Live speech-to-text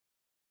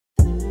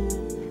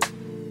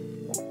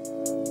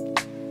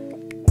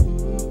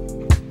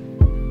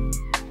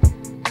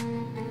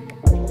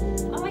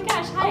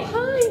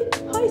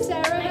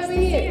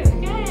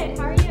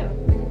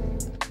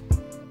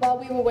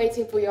were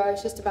waiting for you, I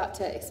was just about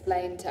to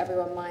explain to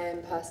everyone my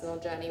own personal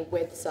journey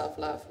with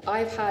self-love.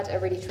 I've had a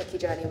really tricky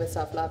journey with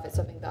self-love. It's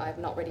something that I've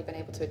not really been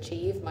able to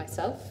achieve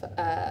myself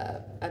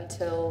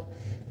until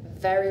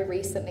very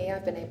recently.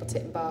 I've been able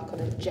to embark on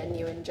a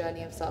genuine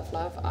journey of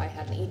self-love. I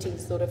had an eating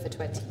disorder for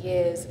 20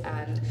 years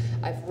and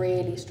I've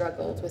really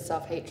struggled with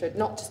self-hatred,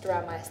 not just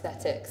around my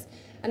aesthetics.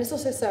 And it's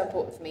also so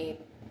important for me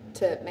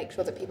to make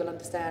sure that people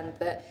understand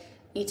that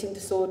eating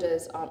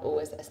disorders aren't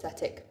always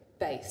aesthetic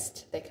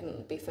based. They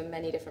can be for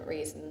many different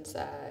reasons,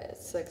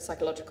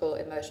 psychological,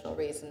 emotional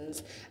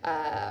reasons,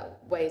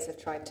 ways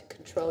of trying to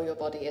control your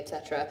body,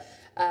 etc.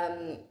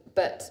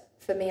 But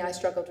for me, I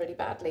struggled really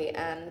badly,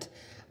 and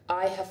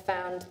I have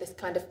found this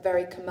kind of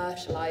very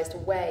commercialized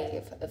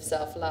wave of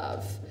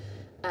self-love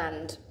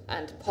and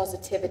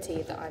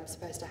positivity that I'm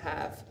supposed to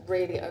have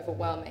really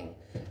overwhelming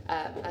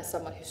as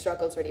someone who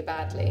struggles really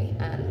badly,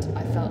 and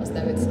I felt as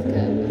though it's like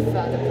a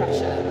further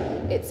pressure.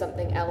 It's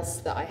something else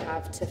that I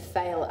have to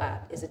fail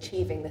at, is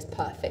achieving this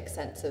perfect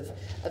sense of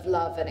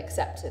love and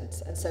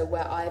acceptance. And so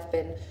where I've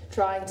been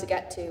trying to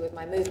get to with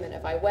my movement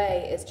of I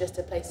Weigh is just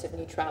a place of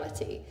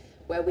neutrality,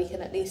 where we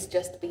can at least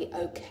just be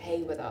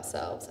okay with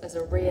ourselves as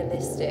a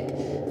realistic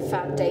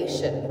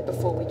foundation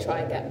before we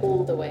try and get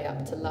all the way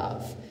up to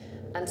love.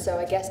 And so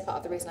I guess part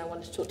of the reason I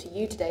wanted to talk to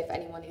you today, for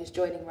anyone who's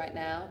joining right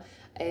now,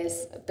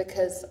 is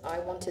because I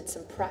wanted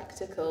some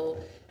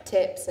practical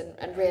tips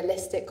and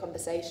realistic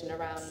conversation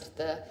around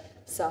the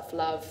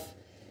self-love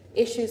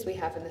issues we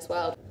have in this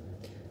world.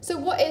 So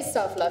what is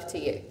self-love to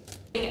you?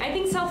 I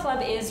think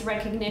self-love is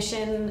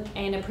recognition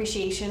and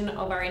appreciation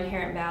of our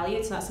inherent value.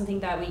 It's not something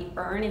that we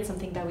earn, it's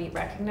something that we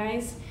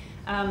recognize.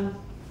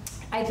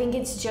 I think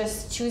it's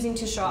just choosing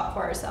to show up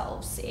for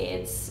ourselves.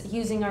 It's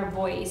using our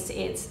voice,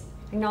 it's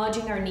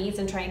acknowledging our needs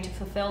and trying to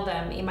fulfill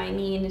them. It might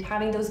mean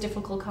having those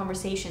difficult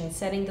conversations,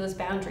 setting those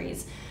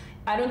boundaries.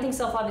 I don't think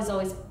self-love is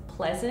always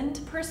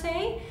pleasant per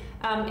se,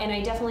 and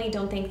I definitely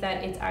don't think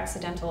that it's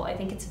accidental. I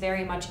think it's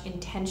very much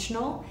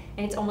intentional,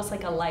 and it's almost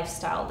like a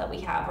lifestyle that we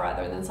have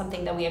rather than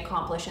something that we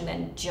accomplish and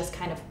then just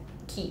kind of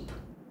keep.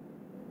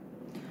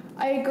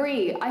 I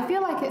agree. I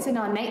feel like it's in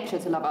our nature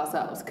to love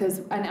ourselves,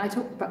 and I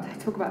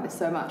talk about this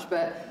so much,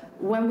 but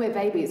when we're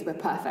babies, we're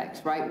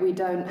perfect, right? We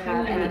don't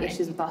have any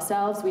issues with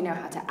ourselves. We know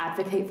how to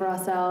advocate for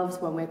ourselves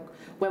when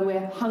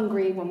we're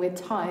hungry, when we're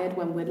tired,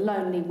 when we're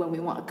lonely, when we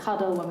want to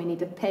cuddle, when we need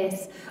to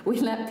piss.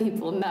 We let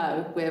people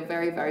know. We're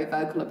very, very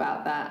vocal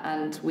about that,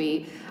 and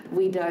we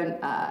don't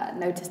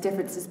notice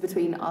differences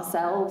between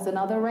ourselves and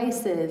other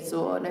races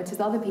or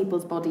notice other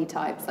people's body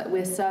types. Like,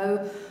 we're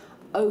so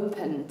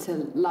open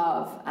to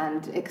love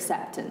and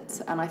acceptance,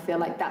 and I feel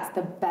like that's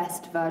the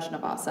best version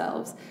of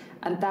ourselves,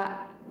 and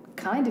that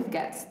kind of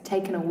gets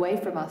taken away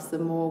from us the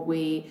more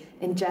we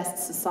ingest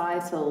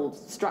societal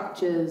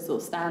structures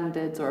or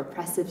standards or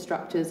oppressive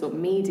structures or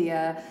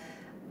media,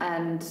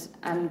 and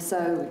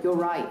so you're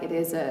right, it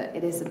is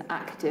an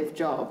active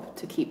job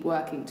to keep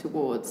working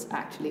towards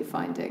actually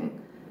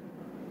finding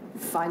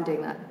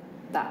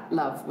that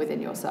love within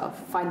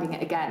yourself, finding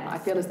it again. I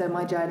feel as though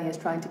my journey is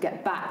trying to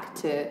get back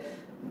to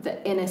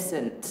the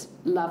innocent,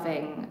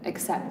 loving,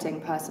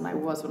 accepting person I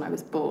was when I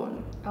was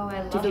born. Oh,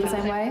 I love that. Do you feel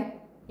the same way?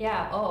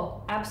 Yeah,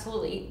 oh,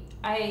 absolutely.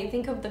 I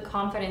think of the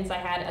confidence I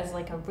had as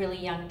like a really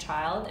young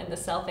child and the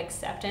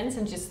self-acceptance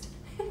and just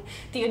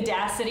the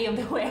audacity of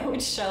the way I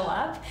would show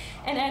up.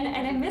 And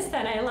I miss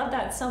that, and I love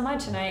that so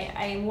much, and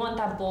I want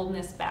that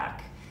boldness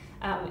back.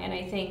 And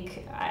I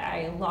think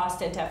I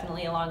lost it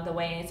definitely along the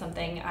way, and it's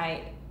something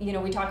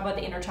we talk about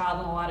the inner child,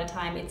 and a lot of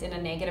time it's in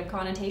a negative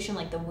connotation,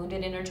 like the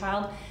wounded inner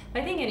child.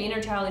 But I think an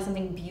inner child is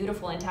something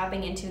beautiful, and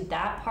tapping into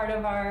that part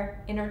of our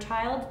inner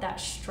child,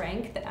 that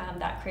strength,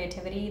 that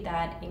creativity,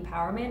 that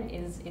empowerment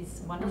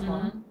is wonderful.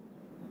 Mm-hmm.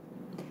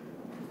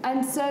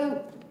 And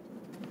so,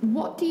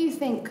 what do you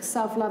think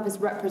self-love is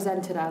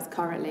represented as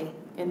currently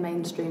in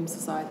mainstream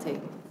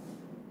society?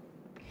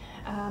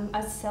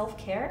 As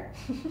self-care.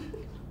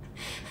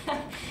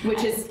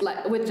 which is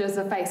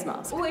a face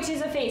mask. Which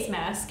is a face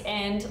mask,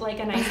 and like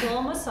a nice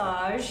little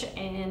massage,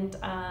 and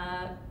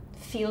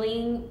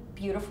feeling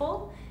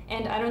beautiful.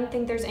 And I don't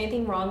think there's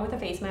anything wrong with a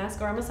face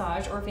mask or a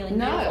massage or feeling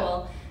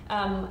beautiful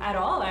at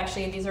all.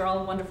 Actually, these are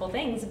all wonderful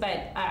things,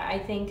 but I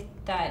think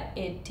that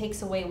it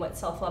takes away what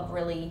self-love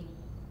really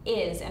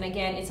is. And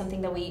again, it's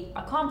something that we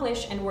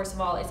accomplish, and worst of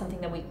all, it's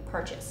something that we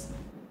purchase.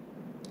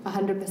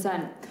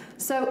 100%.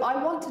 So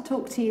I want to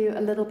talk to you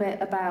a little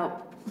bit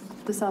about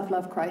the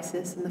self-love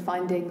crisis and the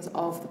findings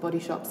of the Body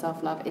Shop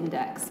Self-Love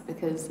Index,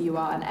 because you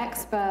are an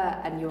expert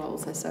and you're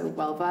also so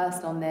well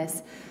versed on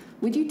this.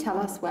 Would you tell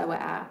us where we're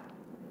at?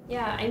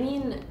 Yeah, I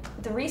mean,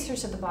 the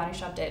research that the Body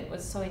Shop did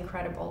was so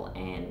incredible,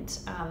 and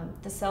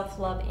the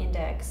Self-Love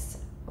Index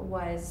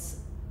was,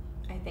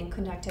 I think,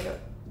 conducted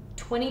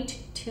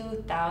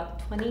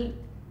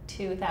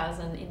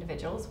 22,000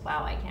 individuals.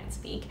 Wow, I can't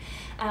speak.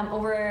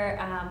 Over,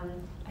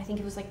 I think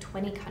it was like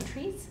 20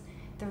 countries.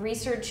 The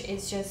research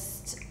is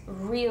just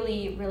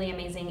really, really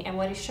amazing. And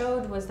what it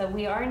showed was that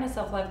we are in a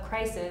self-love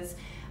crisis.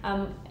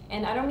 And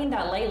I don't mean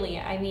that lightly.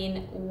 I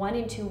mean, 1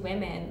 in 2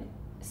 women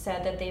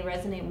said that they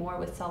resonate more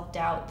with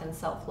self-doubt than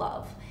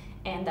self-love,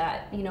 and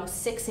that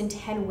 6 in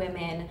 10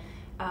 women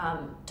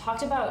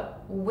talked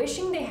about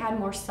wishing they had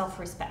more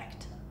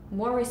self-respect,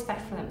 more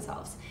respect for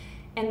themselves,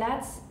 and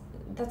that's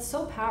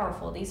so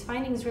powerful. These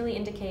findings really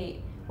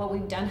indicate what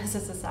we've done as a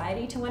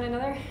society to one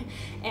another,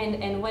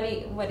 and what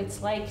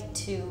it's like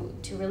to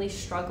really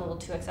struggle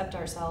to accept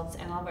ourselves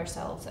and love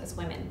ourselves as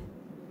women.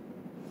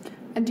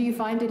 And do you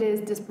find it is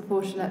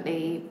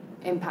disproportionately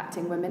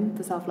impacting women,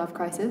 the self-love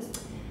crisis?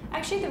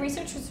 Actually, the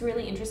research was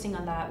really interesting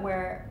on that,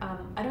 where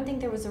I don't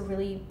think there was a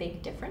really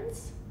big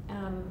difference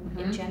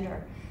in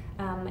gender.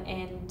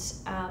 At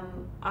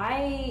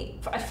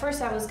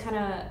first I was kind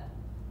of,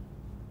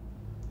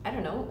 I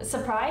don't know,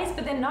 surprised,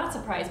 but then not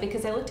surprised,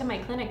 because I looked at my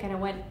clinic and I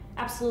went,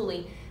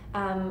 absolutely,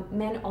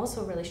 men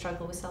also really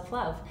struggle with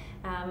self-love.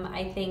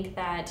 I think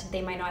that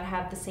they might not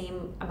have the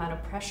same amount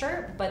of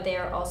pressure, but they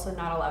are also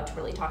not allowed to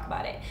really talk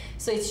about it.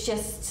 So it's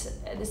just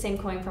the same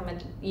coin from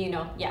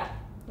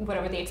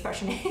whatever the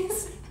expression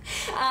is.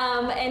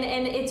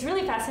 And it's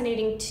really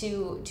fascinating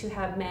to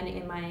have men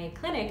in my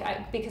clinic,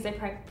 because I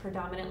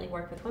predominantly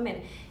work with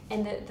women,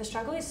 and the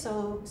struggle is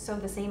so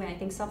the same. And I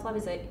think self-love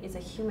is a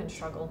human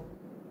struggle.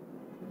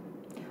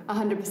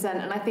 100%,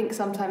 and I think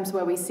sometimes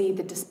where we see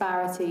the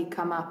disparity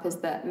come up is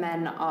that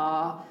men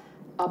are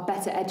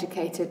better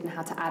educated in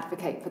how to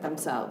advocate for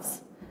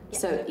themselves. Yeah.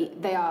 So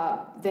they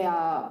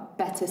are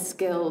better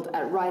skilled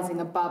at rising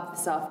above the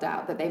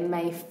self-doubt that they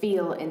may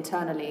feel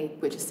internally,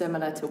 which is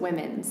similar to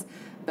women's,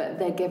 but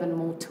they're given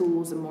more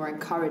tools and more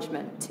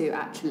encouragement to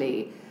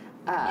actually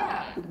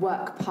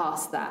work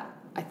past that,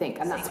 I think,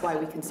 and that's why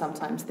we can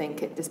sometimes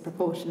think it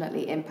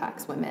disproportionately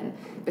impacts women,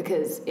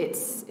 because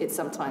it's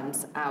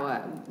sometimes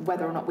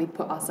whether or not we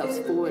put ourselves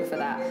forward for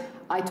that.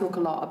 I talk a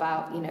lot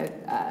about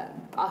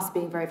us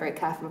being very, very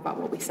careful about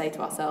what we say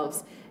to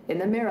ourselves in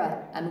the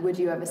mirror, and would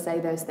you ever say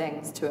those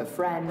things to a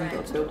friend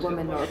or to a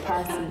woman or a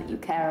person that you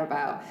care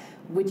about?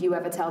 Would you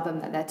ever tell them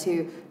that they're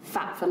too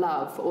fat for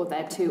love, or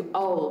they're too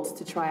old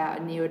to try out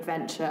a new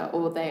adventure,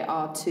 or they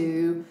are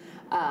too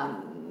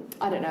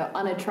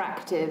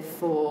unattractive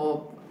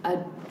for a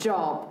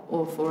job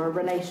or for a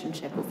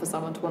relationship or for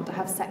someone to want to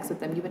have sex with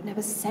them? You would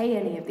never say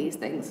any of these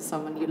things to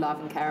someone you love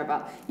and care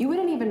about. You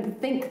wouldn't even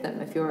think them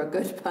if you're a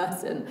good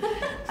person.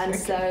 And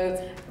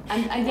so,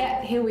 and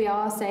yet here we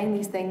are saying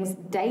these things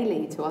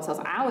daily to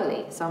ourselves,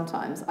 hourly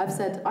sometimes. I've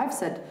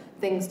said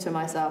things to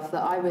myself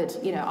that I would,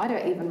 I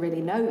don't even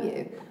really know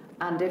you.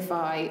 And if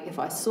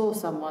I saw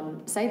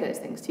someone say those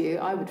things to you,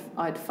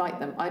 I'd fight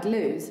them. I'd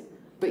lose,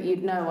 but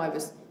you'd know I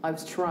was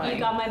trying. You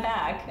got my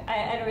back.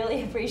 I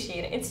really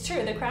appreciate it. It's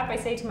true. The crap I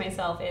say to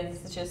myself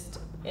is just,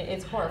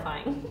 it's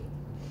horrifying.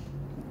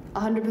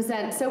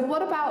 100%. So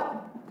what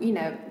about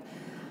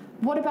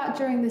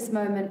during this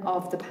moment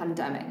of the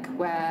pandemic,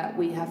 where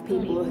we have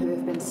people who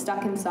have been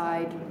stuck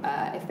inside,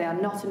 if they are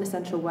not an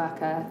essential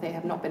worker, they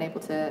have not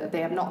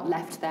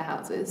left their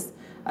houses.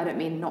 I don't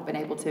mean not been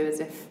able to as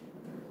if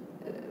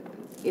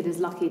it is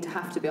lucky to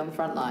have to be on the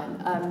front line,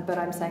 but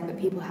I'm saying that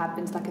people have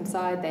been stuck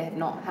inside. They have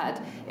not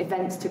had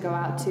events to go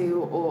out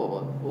to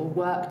or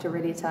work to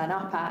really turn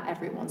up at.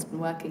 Everyone's been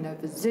working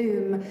over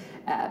Zoom.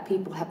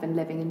 People have been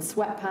living in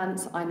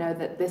sweatpants. I know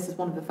that this is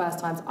one of the first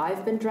times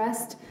I've been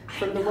dressed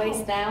from the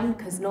waist down,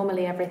 because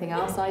normally everything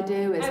else I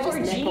do is just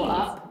nipple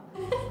up.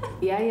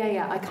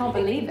 Yeah. I can't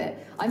believe it.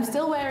 I'm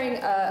still wearing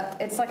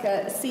it's like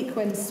a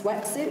sequin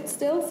sweatsuit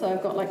still, so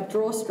I've got like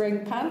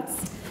drawstring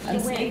pants and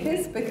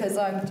sneakers, because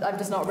I'm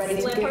just not ready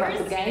to give up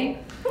the game.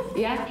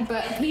 Yeah,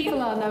 but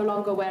people are no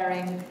longer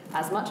wearing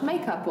as much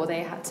makeup, or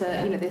they had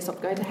to, they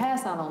stopped going to hair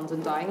salons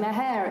and dyeing their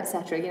hair,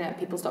 etc.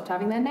 People stopped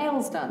having their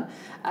nails done.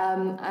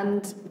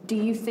 And do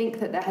you think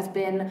that there has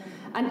been,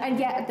 and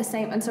yet at the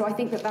same, and so I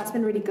think that that's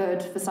been really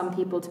good for some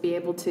people to be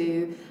able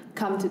to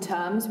come to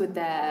terms with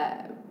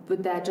their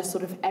just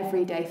sort of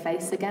everyday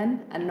face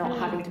again, and not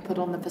having to put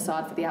on the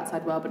facade for the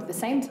outside world. But at the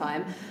same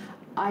time,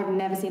 I've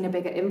never seen a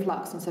bigger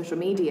influx on social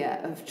media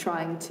of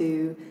trying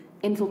to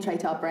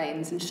infiltrate our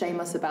brains and shame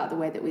us about the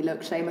way that we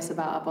look, shame us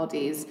about our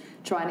bodies,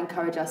 try and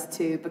encourage us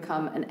to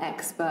become an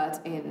expert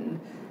in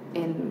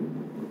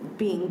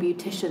being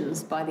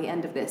beauticians by the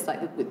end of this.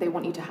 Like, they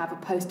want you to have a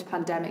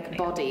post-pandemic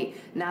body.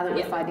 Now that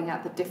we're finding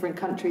out that different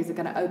countries are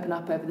going to open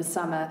up over the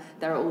summer,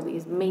 there are all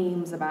these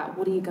memes about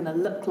what are you going to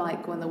look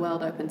like when the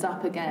world opens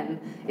up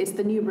again. It's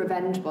the new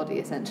revenge body,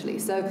 essentially.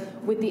 So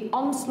with the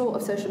onslaught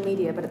of social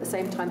media, but at the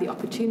same time the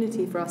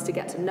opportunity for us to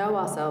get to know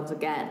ourselves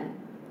again,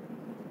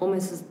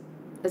 almost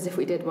as if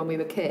we did when we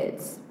were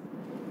kids,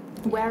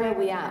 where are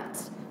we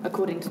at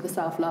according to the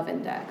self-love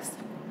index?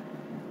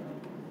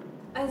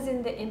 As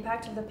in the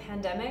impact of the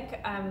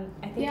pandemic, I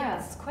think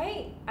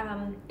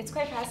it's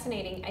quite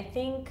fascinating. I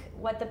think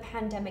what the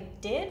pandemic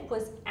did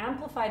was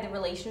amplify the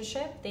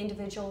relationship the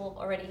individual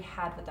already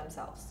had with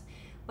themselves.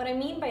 What I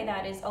mean by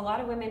that is a lot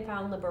of women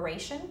found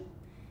liberation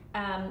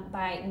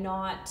by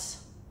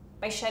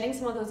shedding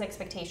some of those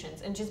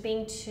expectations and just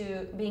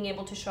being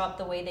able to show up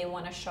the way they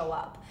want to show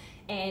up.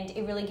 And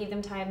it really gave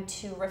them time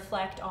to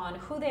reflect on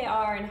who they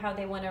are and how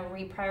they want to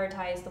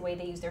reprioritize the way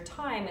they use their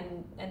time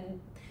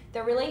and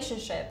their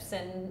relationships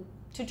and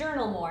to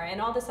journal more and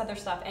all this other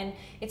stuff, and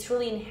it's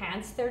really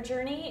enhanced their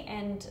journey.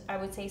 And I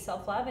would say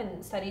self-love,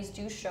 and studies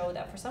do show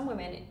that for some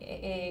women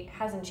it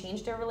hasn't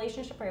changed their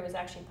relationship, or it was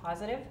actually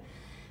positive.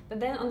 But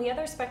then on the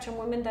other spectrum,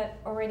 women that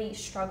already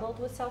struggled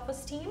with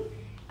self-esteem,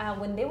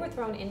 when they were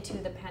thrown into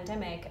the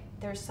pandemic,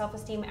 their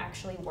self-esteem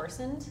actually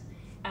worsened,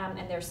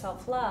 and their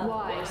self-love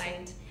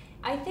worsened.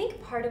 I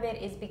think part of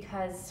it is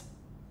because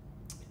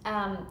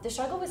the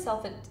struggle with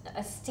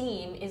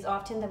self-esteem is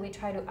often that we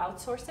try to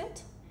outsource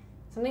it.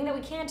 Something that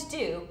we can't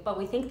do, but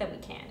we think that we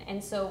can.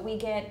 And so we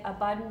get a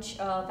bunch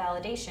of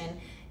validation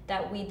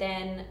that we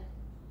then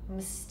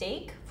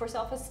mistake for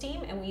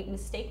self-esteem, and we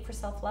mistake for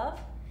self-love.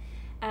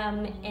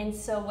 And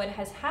so what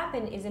has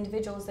happened is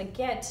individuals that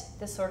get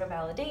this sort of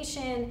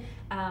validation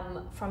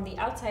from the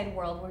outside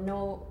world were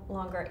no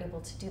longer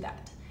able to do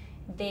that.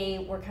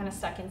 They were kind of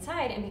stuck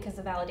inside, and because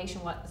the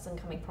validation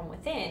wasn't coming from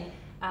within,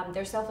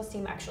 their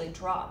self-esteem actually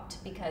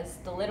dropped, because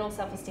the little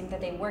self-esteem that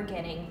they were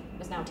getting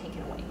was now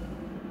taken away.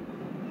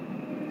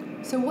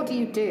 So what do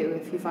you do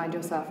if you find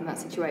yourself in that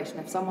situation?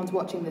 If someone's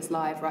watching this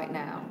live right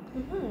now,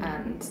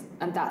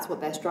 and that's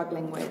what they're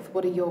struggling with,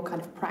 what are your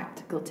kind of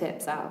practical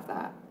tips out of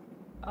that?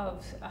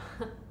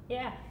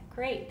 Yeah,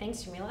 great.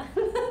 Thanks, Jameela.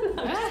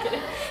 No, I'm just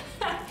kidding.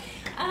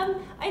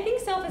 I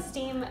think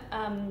self-esteem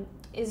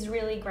is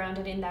really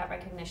grounded in that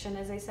recognition,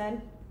 as I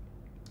said.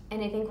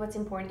 And I think what's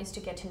important is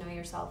to get to know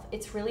yourself.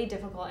 It's really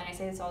difficult, and I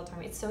say this all the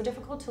time, it's so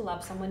difficult to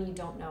love someone you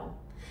don't know.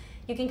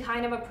 You can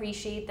kind of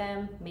appreciate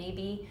them,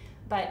 maybe,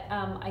 but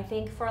I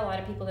think for a lot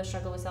of people that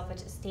struggle with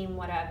self-esteem,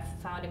 what I've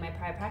found in my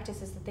prior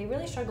practice is that they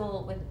really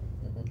struggle with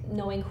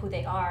knowing who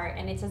they are,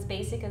 and it's as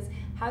basic as,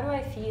 how do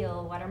I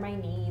feel, what are my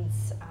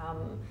needs,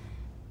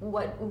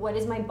 what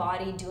is my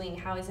body doing,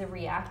 how is it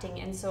reacting?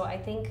 And so I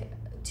think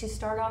to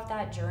start off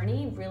that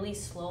journey really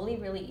slowly,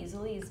 really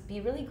easily, is be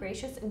really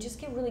gracious and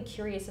just get really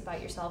curious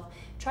about yourself.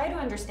 Try to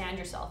understand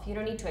yourself. You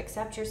don't need to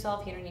accept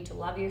yourself, you don't need to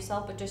love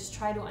yourself, but just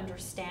try to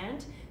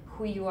understand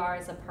who you are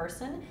as a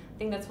person. I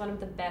think that's one of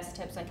the best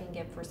tips I can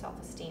give for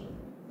self-esteem.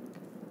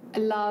 I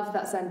love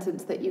that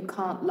sentence that you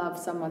can't love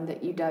someone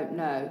that you don't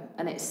know,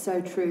 and it's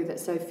so true that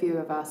so few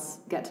of us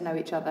get to know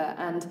each other,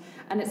 and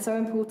it's so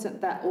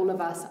important that all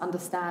of us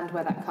understand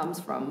where that comes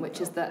from,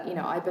 which is that, you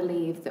know, I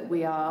believe that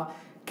we are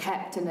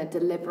kept in a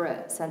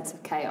deliberate sense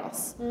of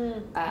chaos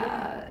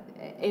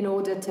in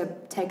order to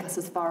take us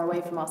as far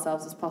away from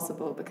ourselves as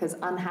possible, because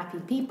unhappy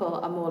people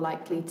are more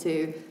likely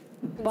to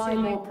buy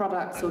more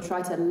products or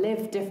try to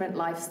live different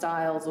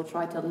lifestyles or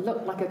try to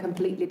look like a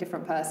completely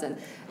different person.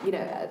 You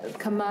know,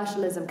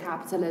 commercialism,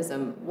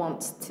 capitalism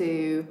wants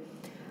to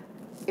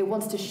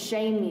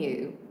shame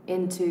you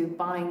into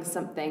buying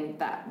something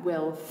that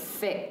will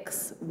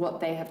fix what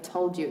they have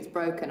told you it's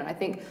broken. And I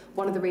think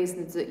one of the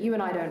reasons that you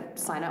and I don't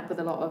sign up with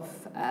a lot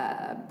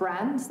of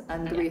brands,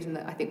 and the reason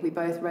that I think we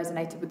both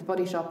resonated with The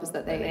Body Shop, is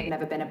that they have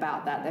never been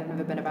about that. They've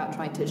never been about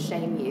trying to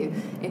shame you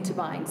into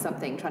buying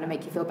something, trying to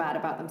make you feel bad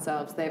about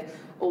themselves. They've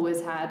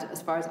always had,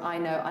 as far as I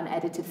know,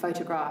 unedited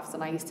photographs,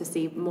 and I used to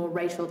see more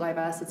racial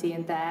diversity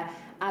in their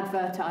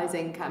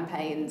advertising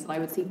campaigns, and I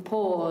would see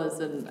paws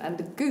and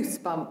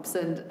goosebumps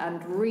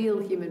and real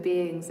human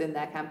beings in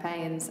their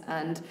campaigns,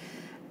 and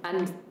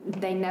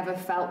they never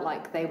felt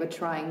like they were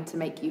trying to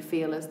make you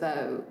feel as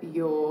though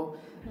your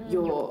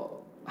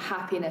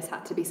happiness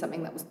had to be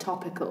something that was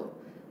topical.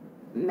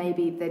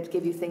 Maybe they'd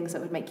give you things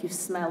that would make you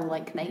smell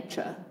like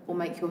nature or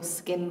make your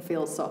skin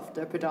feel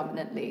softer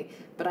predominantly,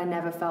 but I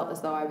never felt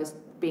as though I was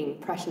being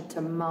pressured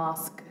to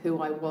mask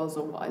who I was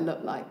or what I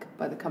looked like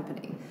by the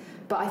company.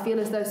 But I feel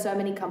as though so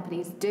many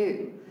companies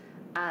do.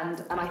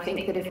 And I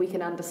think that if we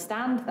can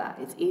understand that,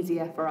 it's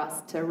easier for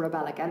us to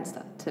rebel against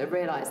it, to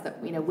realise that,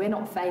 you know, we're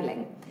not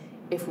failing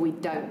if we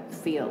don't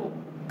feel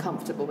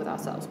comfortable with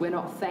ourselves. We're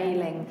not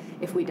failing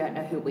if we don't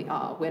know who we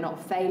are. We're not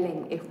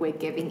failing if we're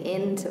giving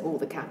in to all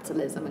the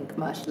capitalism and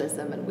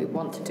commercialism and we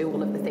want to do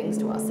all of the things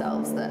to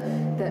ourselves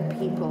that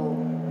people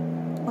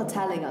are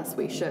telling us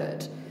we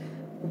should.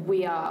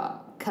 We are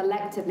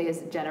collectively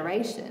as a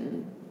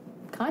generation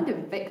kind of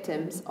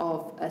victims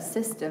of a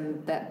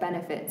system that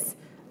benefits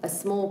a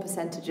small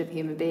percentage of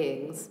human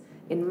beings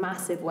in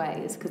massive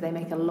ways because they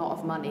make a lot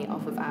of money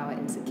off of our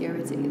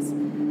insecurities.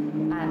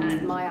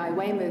 And my I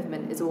Weigh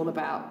movement is all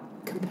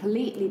about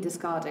completely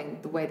discarding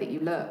the way that you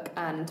look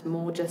and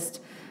more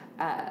just,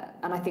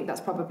 and I think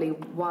that's probably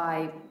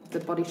why The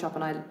Body Shop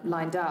and I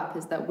lined up,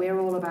 is that we're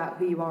all about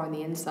who you are on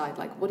the inside.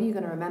 Like, what are you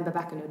going to remember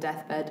back on your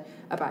deathbed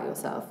about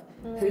yourself?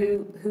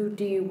 Who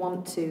do you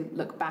want to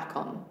look back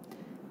on?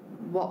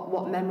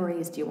 What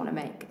memories do you want to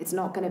make? It's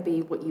not going to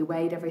be what you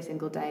weighed every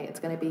single day. It's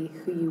going to be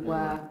who you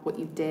were, what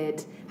you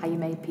did, how you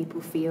made people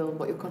feel,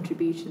 what your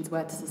contributions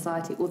were to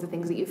society, all the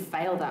things that you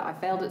failed at. I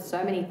failed at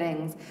so many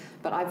things,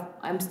 but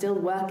I'm still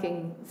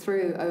working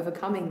through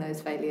overcoming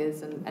those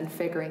failures and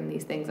figuring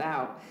these things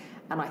out.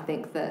 And I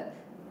think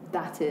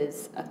that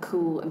is a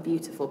cool and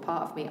beautiful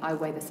part of me. I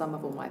weigh the sum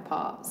of all my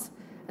parts.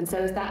 And so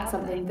is that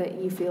something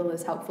that you feel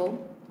is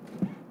helpful?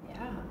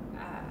 Yeah,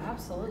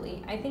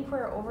 absolutely. I think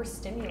we're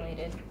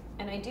overstimulated.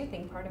 And I do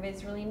think part of it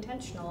is really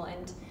intentional.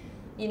 And,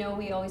 you know,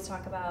 we always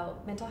talk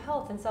about mental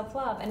health and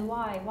self-love and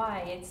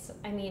why. It's,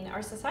 I mean,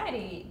 our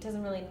society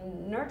doesn't really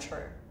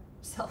nurture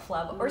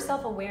self-love or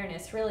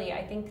self-awareness, really.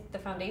 I think the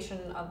foundation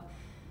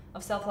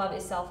of self-love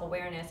is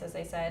self-awareness, as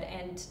I said,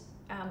 and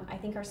I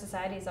think our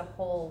society as a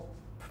whole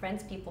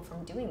prevents people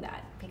from doing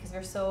that because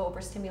we're so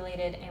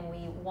overstimulated and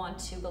we want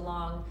to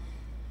belong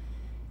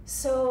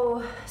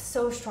so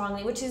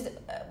strongly, which is,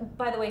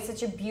 by the way,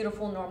 such a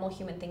beautiful, normal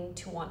human thing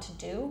to want to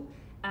do.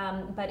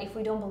 But if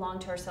we don't belong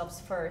to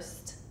ourselves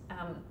first,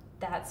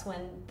 that's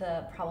when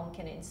the problem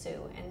can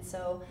ensue. And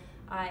so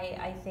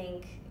I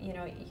think, you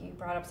know, you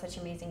brought up such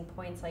amazing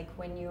points, like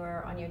when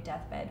you're on your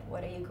deathbed,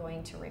 what are you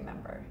going to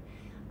remember?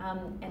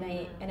 And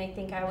I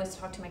think I always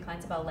talk to my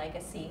clients about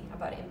legacy,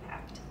 about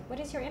impact. What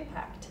is your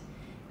impact?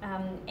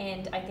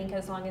 And I think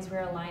as long as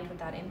we're aligned with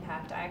that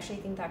impact, I actually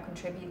think that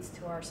contributes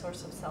to our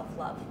source of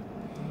self-love.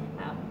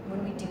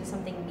 When we do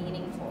something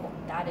meaningful,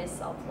 that is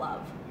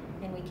self-love,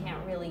 and we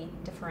can't really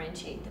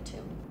differentiate the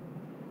two.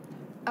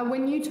 And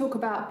when you talk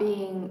about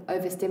being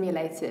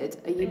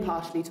overstimulated, are you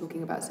partially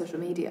talking about social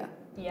media?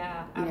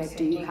 Yeah, you know,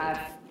 absolutely.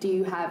 do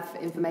you have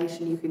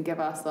information you can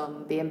give us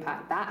on the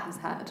impact that has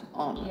had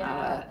on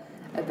our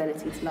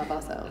ability to love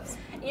ourselves?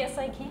 Yes,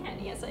 I can.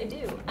 Yes, I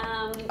do.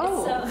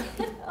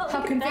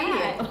 How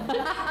convenient.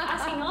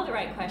 Asking all the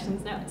right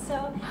questions. No.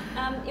 So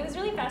it was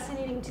really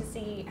fascinating to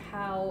see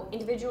how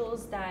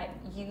individuals that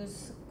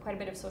use quite a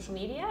bit of social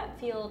media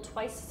feel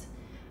twice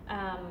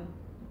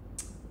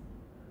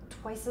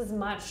as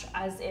much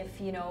as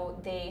if, you know,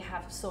 they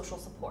have social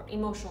support,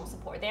 emotional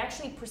support. They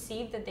actually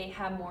perceive that they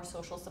have more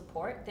social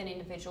support than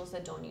individuals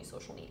that don't use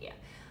social media.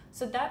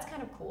 So that's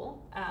kind of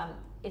cool.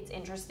 It's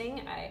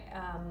interesting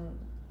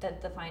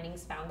that the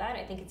findings found that.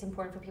 I think it's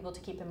important for people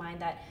to keep in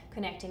mind that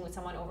connecting with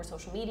someone over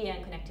social media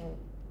and connecting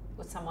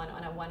with someone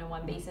on a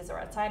one-on-one basis or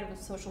outside of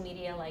social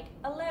media, like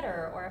a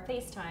letter or a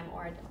FaceTime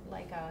or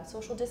like a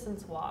social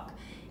distance walk,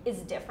 is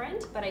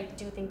different. But I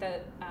do think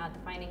that the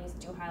findings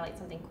do highlight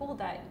something cool,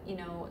 that, you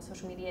know,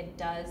 social media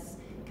does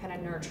kind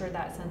of nurture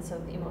that sense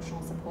of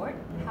emotional support.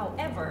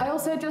 However, I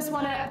also just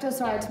want to I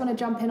just want to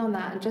jump in on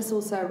that and just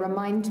also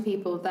remind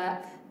people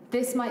that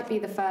this might be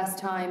the first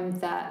time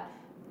that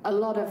a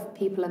lot of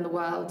people in the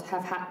world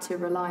have had to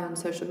rely on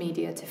social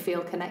media to feel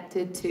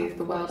connected to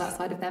the world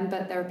outside of them.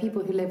 But there are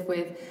people who live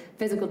with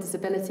physical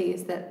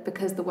disabilities that,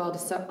 because the world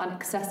is so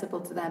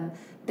inaccessible to them,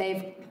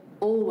 they've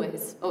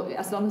always, or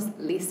as long as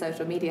at least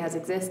social media has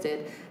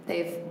existed,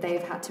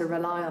 they've had to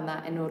rely on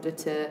that in order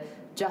to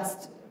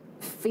just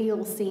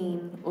feel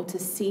seen or to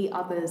see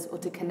others or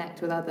to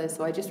connect with others.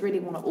 So I just really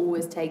want to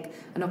always take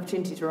an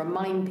opportunity to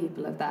remind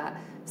people of that,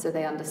 so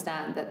they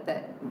understand that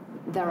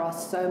there are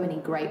so many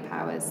great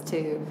powers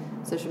to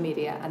social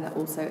media, and that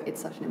also it's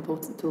such an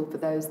important tool for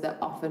those that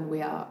often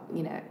we are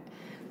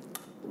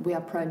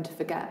prone to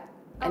forget.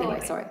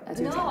 Anyway, sorry. I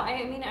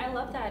mean, I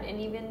love that. And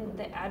even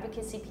the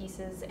advocacy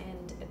pieces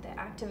and the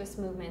activist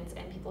movements,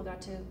 and people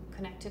got to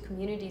connect to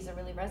communities that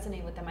really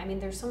resonate with them. I mean,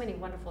 there's so many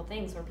wonderful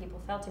things where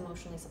people felt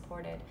emotionally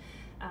supported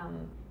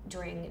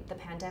during the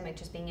pandemic,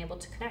 just being able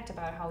to connect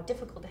about how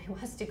difficult it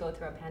was to go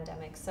through a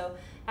pandemic. So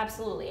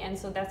absolutely. And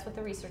so that's what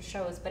the research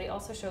shows. But it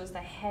also shows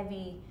that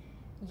heavy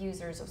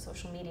users of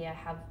social media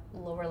have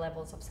lower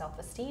levels of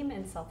self-esteem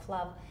and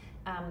self-love.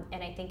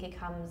 And I think it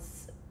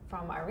comes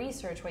from our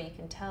research, what you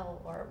can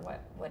tell, or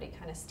what it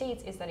kind of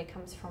states, is that it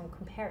comes from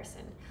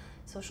comparison.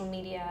 Social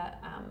media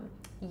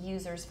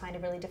users find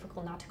it really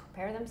difficult not to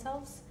compare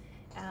themselves,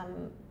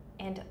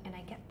 and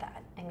I get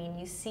that. I mean,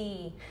 you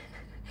see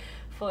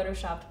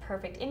photoshopped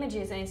perfect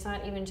images, and it's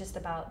not even just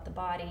about the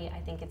body. I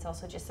think it's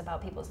also just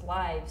about people's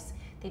lives.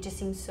 They just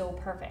seem so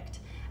perfect,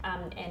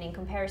 and in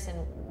comparison,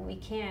 we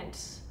can't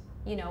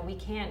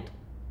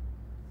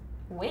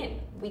win.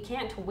 We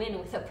can't win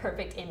with a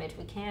perfect image.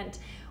 We can't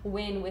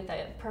win with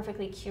a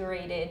perfectly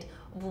curated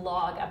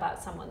vlog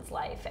about someone's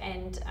life.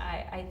 And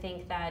I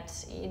think that,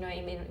 you know,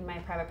 in my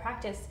private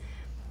practice,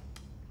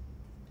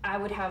 I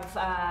would have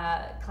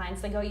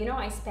clients that go, you know,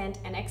 I spent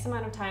an X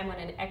amount of time on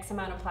an X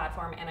amount of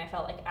platform and I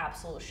felt like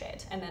absolute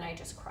shit, and then I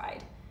just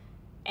cried.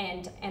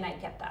 And I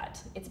get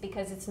that. It's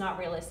because it's not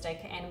realistic,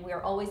 and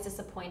we're always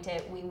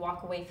disappointed. We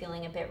walk away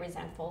feeling a bit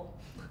resentful.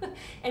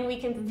 And we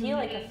can feel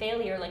like a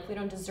failure, like we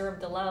don't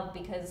deserve the love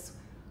because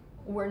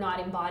we're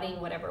not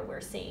embodying whatever we're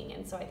seeing.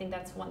 And so I think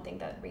that's one thing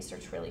that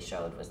research really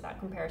showed, was that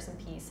comparison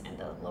piece and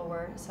the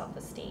lower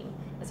self-esteem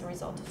as a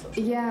result of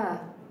social media. Yeah.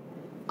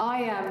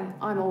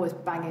 I'm always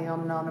banging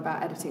on and on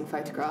about editing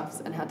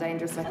photographs and how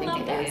dangerous I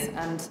think it is.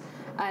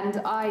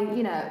 And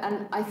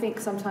I think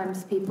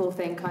sometimes people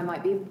think I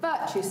might be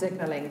virtue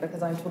signaling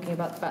because I'm talking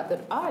about the fact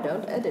that I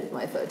don't edit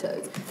my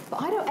photos.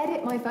 But I don't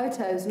edit my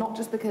photos not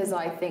just because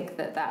I think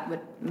that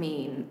would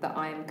mean that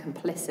I'm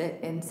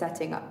complicit in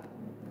setting up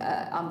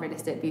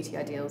unrealistic beauty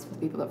ideals for the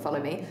people that follow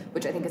me,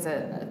 which I think is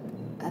a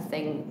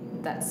thing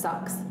that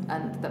sucks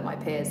and that my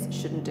peers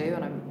shouldn't do,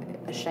 and I'm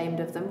ashamed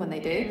of them when they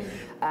do,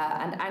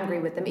 and angry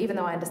with them, even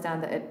though I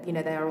understand that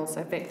they are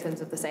also victims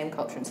of the same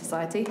culture and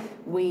society.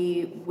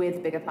 We,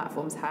 with bigger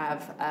platforms,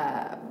 have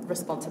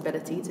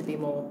responsibility to be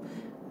more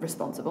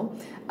responsible.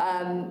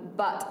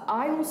 But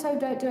I also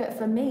don't do it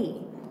for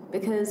me,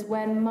 because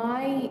when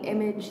my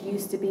image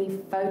used to be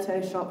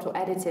photoshopped or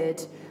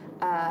edited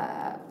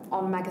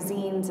on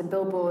magazines and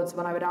billboards,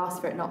 when I would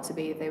ask for it not to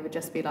be, they would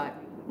just be like,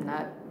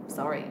 no,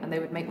 sorry. And they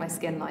would make my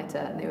skin lighter,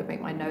 and they would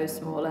make my nose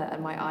smaller,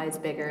 and my eyes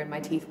bigger, and my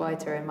teeth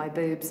whiter, and my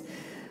boobs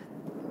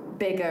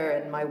bigger,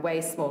 and my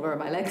waist smaller, and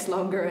my legs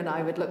longer, and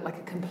I would look like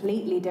a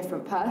completely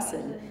different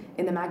person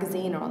in the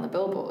magazine or on the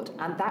billboard.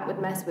 And that would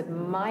mess with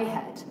my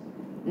head.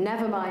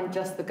 Never mind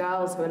just the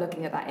girls who are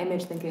looking at that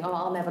image thinking, oh,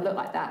 I'll never look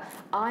like that.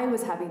 I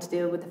was having to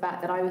deal with the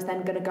fact that I was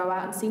then going to go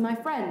out and see my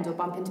friend or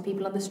bump into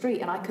people on the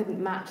street, and I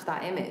couldn't match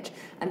that image.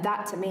 And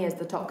that, to me, is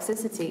the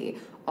toxicity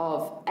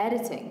of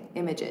editing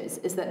images,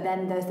 is that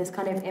then there's this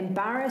kind of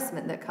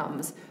embarrassment that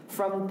comes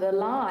from the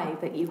lie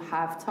that you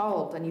have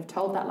told. And you've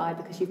told that lie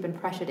because you've been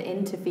pressured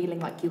into feeling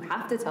like you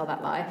have to tell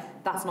that lie.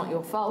 That's not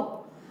your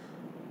fault.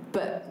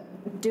 But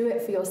do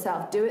it for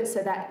yourself. Do it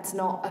so that it's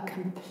not a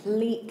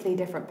completely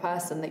different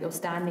person that you're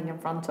standing in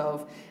front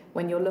of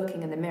when you're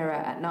looking in the mirror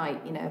at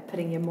night, you know,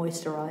 putting your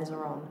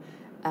moisturizer on.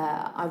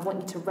 I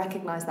want you to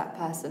recognize that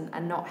person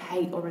and not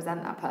hate or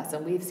resent that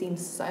person. We've seen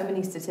so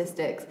many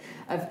statistics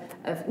of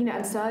you know,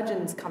 and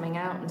surgeons coming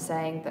out and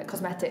saying that,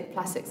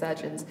 plastic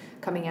surgeons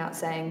coming out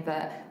saying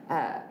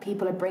that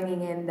people are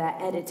bringing in their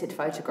edited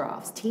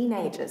photographs.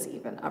 Teenagers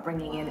even are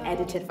bringing in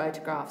edited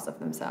photographs of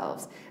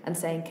themselves and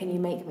saying, can you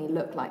make me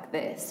look like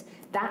this?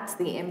 That's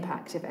the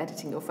impact of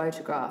editing your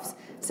photographs.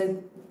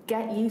 So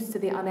get used to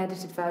the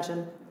unedited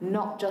version,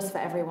 not just for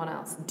everyone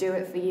else. Do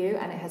it for you,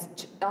 and it has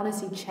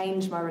honestly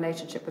changed my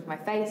relationship with my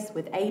face,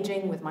 with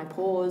aging, with my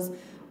pores,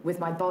 with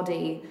my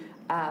body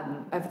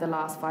over the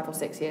last 5 or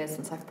 6 years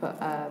since I've put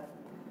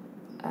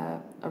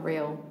a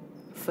real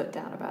foot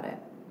down about it.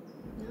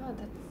 No,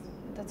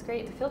 that's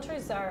great. The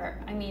filters are,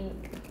 I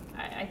mean,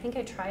 I think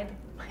I tried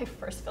my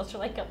first filter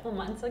like a couple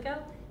months ago.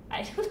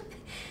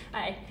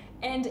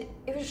 And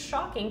it was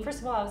shocking.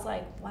 First of all, I was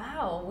like,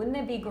 wow, wouldn't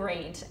it be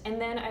great?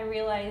 And then I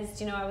realized,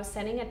 you know, I was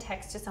sending a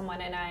text to someone,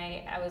 and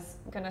I was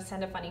going to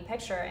send a funny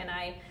picture, and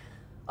I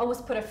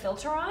almost put a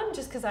filter on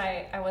just because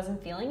I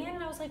wasn't feeling it.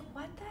 And I was like,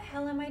 what the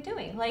hell am I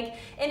doing? Like,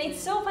 and it's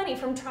so funny,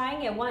 from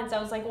trying it once,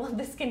 I was like, well,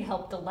 this can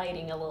help the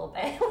lighting a little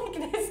bit.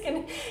 Like, this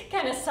can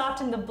kind of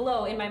soften the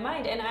blow in my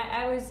mind. And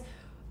I was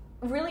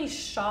really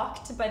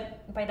shocked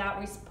by that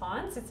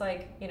response. It's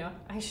like, you know,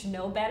 I should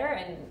know better,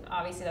 and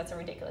obviously that's a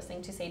ridiculous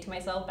thing to say to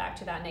myself, back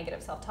to that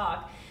negative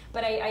self-talk.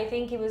 But I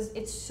think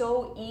it's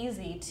so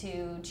easy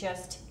to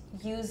just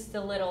use the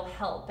little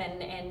help,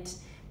 and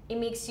it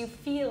makes you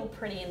feel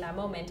pretty in that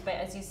moment. But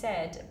as you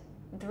said,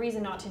 the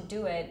reason not to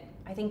do it,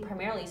 I think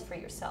primarily is for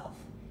yourself,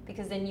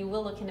 because then you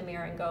will look in the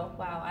mirror and go,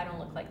 wow, I don't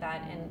look like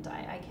that, and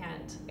I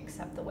can't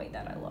accept the way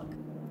that I look.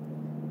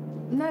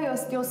 No,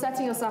 you're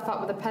setting yourself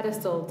up with a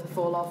pedestal to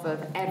fall off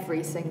of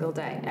every single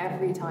day,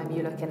 every time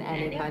you look in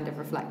any kind of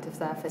reflective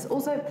surface.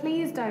 Also,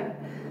 please don't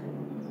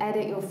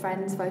edit your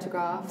friends'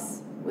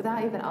 photographs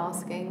without even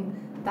asking.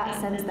 That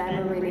sends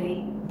them a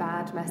really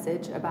bad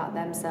message about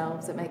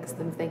themselves. It makes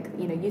them think,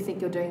 you know, you think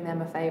you're doing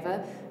them a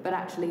favor, but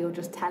actually you're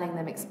just telling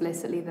them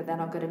explicitly that they're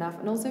not good enough.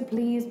 And also,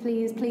 please,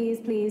 please, please,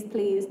 please,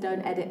 please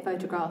don't edit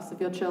photographs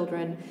of your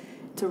children.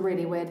 It's a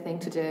really weird thing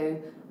to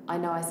do. I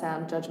know I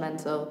sound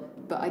judgmental,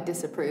 but I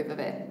disapprove of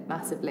it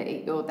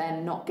massively. You're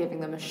then not giving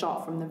them a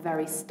shot from the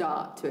very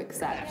start to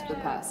accept the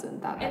person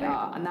that they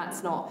are. And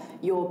that's not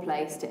your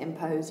place to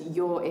impose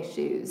your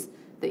issues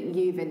that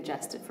you've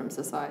ingested from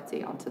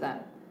society onto them.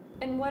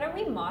 And what are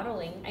we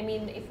modeling? I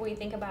mean, if we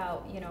think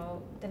about, you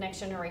know, the next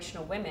generation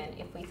of women,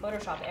 if we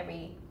Photoshop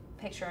every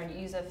picture and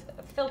use a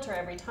filter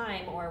every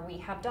time, or we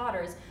have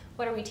daughters,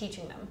 what are we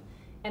teaching them?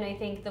 And I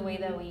think the way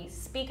that we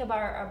speak about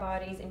our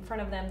bodies in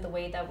front of them, the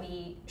way that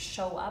we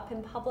show up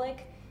in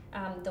public,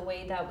 the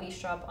way that we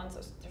show up on,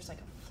 there's like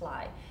a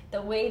fly,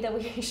 the way that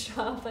we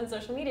show up on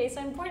social media is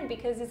so important,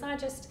 because it's not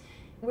just,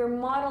 we're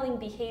modeling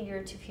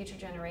behavior to future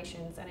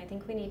generations, and I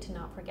think we need to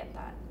not forget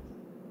that.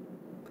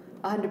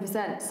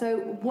 100%. So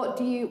what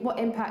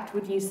impact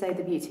would you say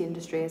the beauty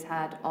industry has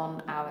had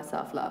on our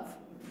self-love?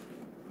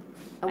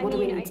 And what do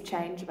we need to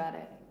change about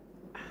it?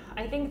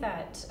 I think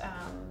that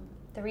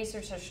the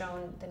research has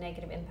shown the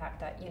negative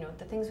impact that, you know,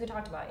 the things we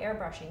talked about,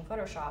 airbrushing,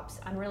 photoshops,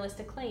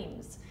 unrealistic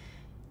claims,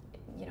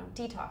 you know,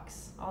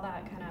 detox, all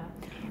that kind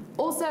of.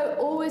 Also,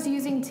 always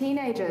using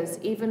teenagers,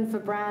 even for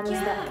brands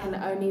that can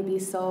only be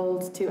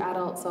sold to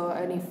adults or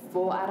only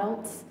for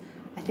adults.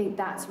 I think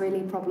that's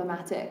really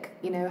problematic.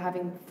 You know,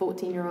 having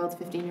 14-year-olds,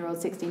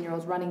 15-year-olds,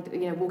 16-year-olds running,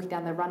 you know, walking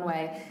down the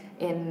runway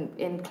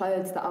in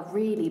clothes that are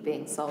really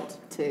being sold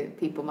to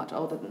people much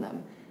older than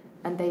them,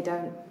 and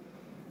they're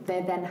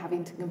then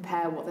having to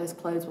compare what those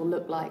clothes will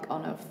look like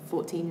on a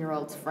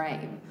 14-year-old's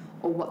frame,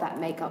 or what that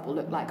makeup will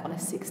look like on a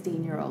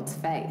 16-year-old's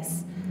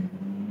face.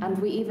 And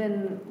we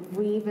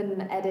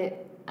even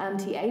edit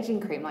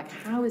anti-aging cream. Like,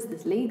 how is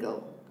this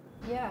legal?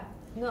 Yeah,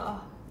 no,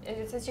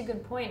 it's such a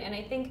good point. And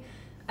I think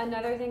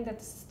another thing that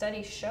the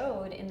study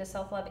showed in the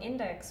self-love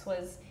index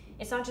was,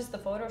 it's not just the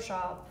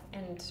Photoshop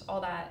and all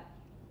that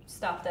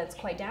stuff that's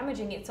quite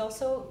damaging, it's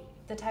also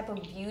the type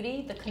of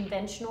beauty, the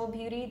conventional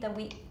beauty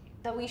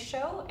that we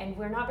show, and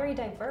we're not very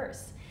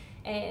diverse.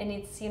 And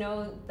it's, you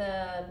know,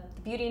 the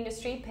beauty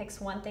industry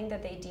picks one thing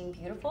that they deem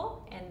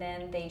beautiful, and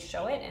then they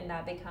show it, and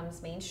that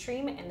becomes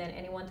mainstream, and then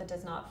anyone that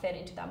does not fit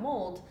into that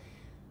mold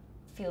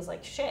feels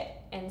like shit.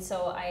 And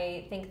so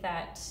I think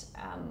that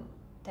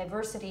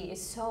diversity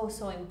is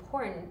so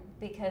important,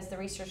 because the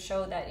research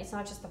showed that it's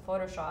not just the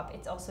Photoshop,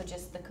 it's also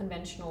just the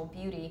conventional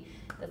beauty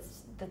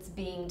that's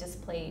being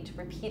displayed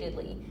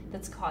repeatedly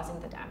that's causing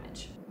the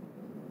damage.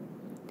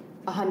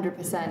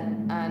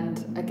 100%,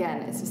 and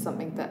again, it's just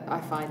something that I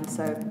find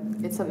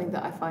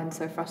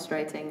so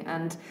frustrating,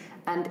 and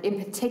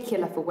in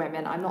particular for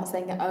women. I'm not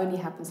saying it only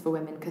happens for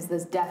women, because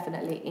there's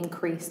definitely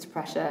increased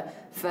pressure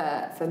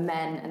for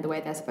men and the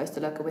way they're supposed to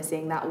look, and we're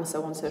seeing that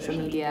also on social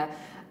media,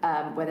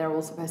 where they're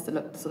all supposed to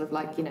look sort of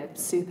like, you know,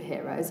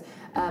 superheroes.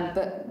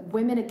 But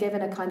women are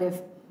given a kind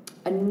of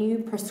a new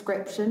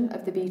prescription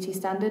of the beauty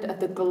standard, of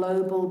the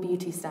global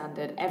beauty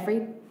standard.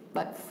 Every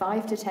like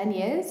 5 to 10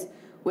 years,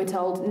 we're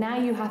told, now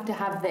you have to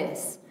have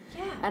this.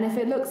 Yeah. And if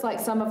it looks like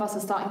some of us are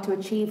starting to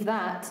achieve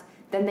that,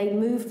 then they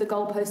move the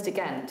goalpost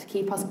again to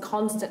keep us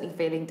constantly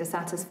feeling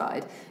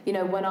dissatisfied. You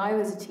know, when I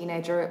was a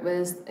teenager,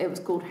 it was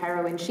called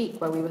heroin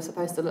chic, where we were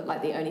supposed to look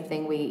like the only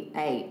thing we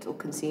ate or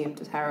consumed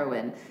was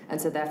heroin,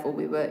 and so therefore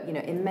we were, you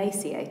know,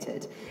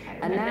 emaciated.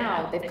 And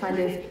now they've kind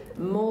of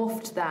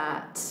morphed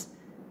that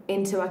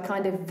into a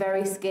kind of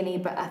very skinny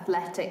but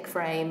athletic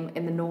frame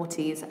in the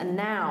noughties, and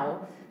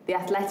now the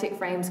athletic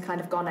frame's kind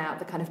of gone out,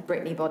 the kind of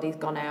Britney body's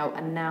gone out,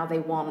 and now they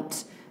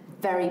want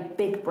very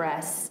big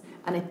breasts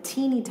and a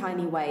teeny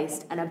tiny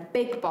waist and a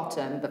big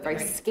bottom but very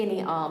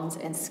skinny arms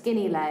and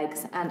skinny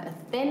legs and a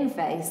thin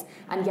face,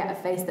 and yet a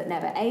face that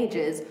never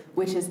ages,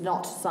 which is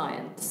not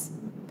science.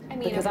 I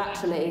mean, because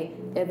actually,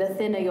 the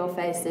thinner your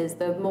face is,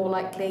 the more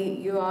likely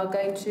you are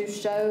going to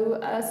show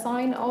a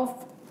sign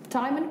of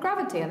time and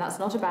gravity, and that's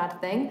not a bad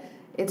thing.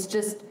 It's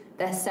just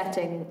they're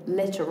setting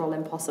literal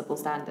impossible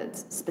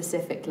standards,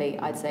 specifically,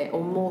 I'd say,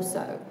 or more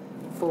so,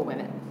 for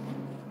women.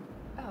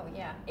 Oh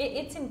yeah,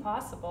 it's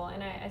impossible,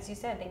 and as you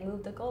said, they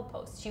move the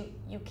goalposts.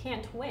 You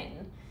can't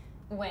win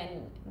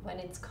when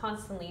it's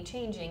constantly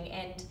changing.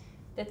 And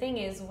the thing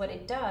is, what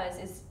it does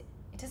is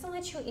it doesn't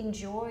let you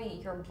enjoy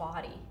your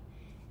body.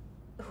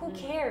 Who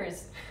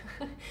cares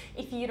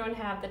if you don't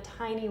have the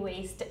tiny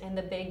waist and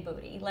the big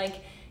booty?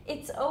 Like,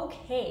 it's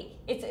okay.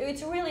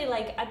 It's really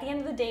like, at the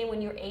end of the day,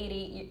 when you're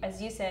 80, as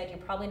you said, you're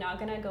probably not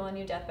gonna go on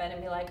your deathbed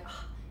and be like,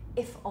 oh,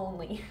 if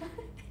only.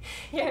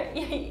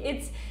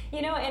 It's,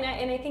 you know,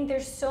 and I think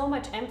there's so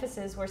much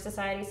emphasis where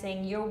society's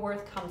saying your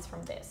worth comes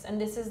from this. And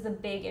this is the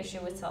big issue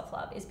with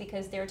self-love, is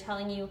because they're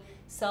telling you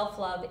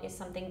self-love is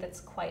something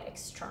that's quite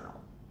external.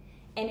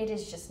 And it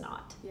is just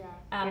not.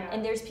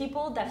 And there's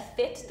people that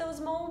fit those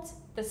molds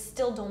that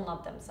still don't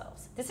love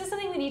themselves. This is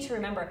something we need to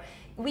remember.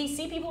 We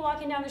see people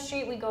walking down the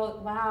street, we go,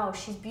 wow,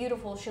 she's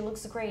beautiful, she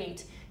looks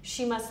great,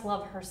 she must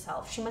love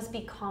herself, she must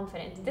be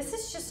confident. This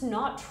is just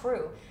not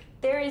true.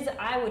 There is,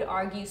 I would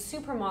argue,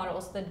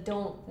 supermodels that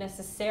don't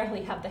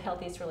necessarily have the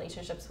healthiest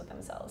relationships with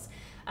themselves.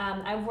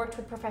 I've worked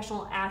with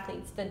professional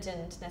athletes that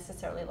didn't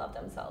necessarily love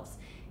themselves.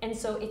 And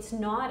so it's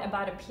not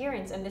about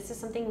appearance, and this is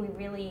something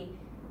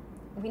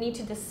we need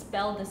to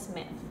dispel this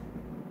myth.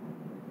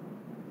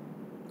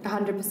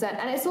 100%.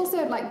 And it's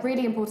also like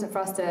really important for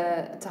us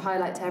to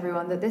highlight to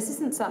everyone that this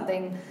isn't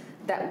something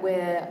that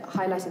we're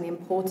highlighting the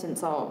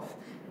importance of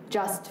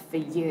just for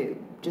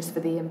you, just for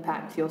the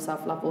impact your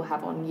self-love will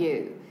have on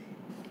you.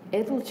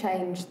 It'll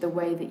change the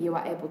way that you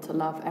are able to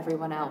love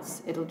everyone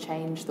else. It'll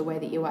change the way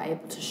that you are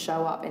able to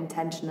show up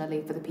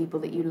intentionally for the people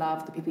that you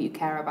love, the people you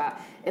care about.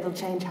 It'll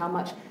change how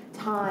much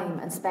time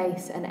and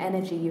space and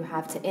energy you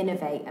have to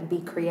innovate and be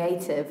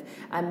creative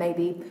and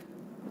maybe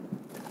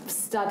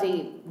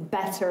study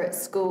better at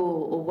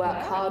school or work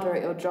harder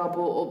at your job,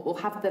 or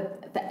have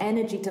the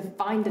energy to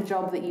find a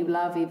job that you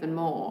love even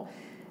more.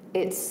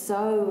 It's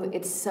so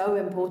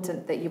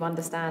important that you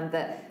understand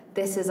that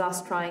this is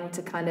us trying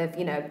to kind of,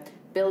 you know,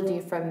 build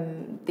you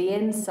from the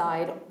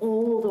inside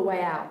all the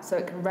way out so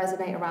it can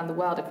resonate around the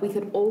world. If we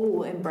could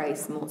all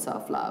embrace more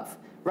self-love,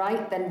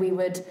 right, then we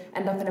would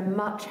end up in a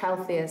much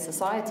healthier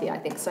society. I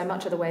think so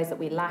much of the ways that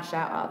we lash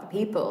out at other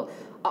people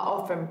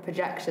are often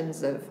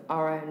projections of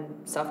our own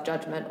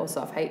self-judgment or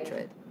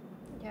self-hatred.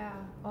 Yeah.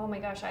 Oh my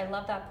gosh, I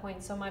love that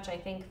point so much. I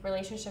think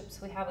relationships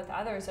we have with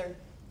others are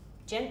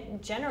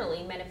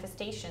generally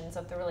manifestations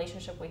of the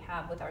relationship we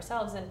have with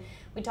ourselves. And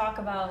we talk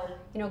about,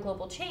 you know,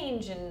 global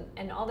change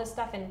and all this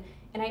stuff, and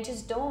I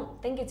just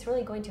don't think it's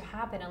really going to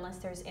happen unless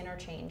there's inner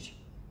change.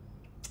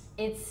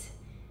 If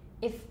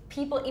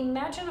people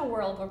imagine a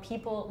world where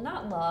people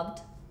not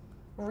loved,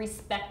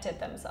 respected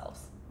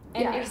themselves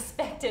and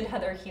respected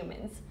other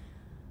humans,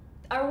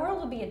 our world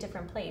will be a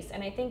different place.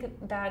 And I think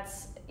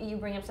you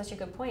bring up such a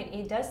good point.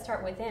 It does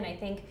start within. I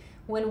think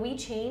when we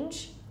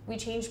change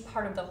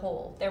part of the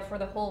whole. Therefore,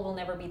 the whole will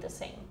never be the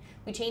same.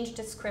 We change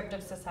the script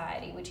of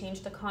society. We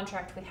change the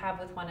contract we have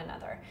with one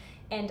another.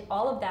 And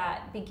all of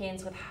that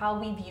begins with how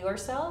we view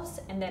ourselves,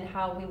 and then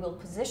how we will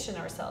position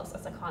ourselves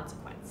as a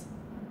consequence.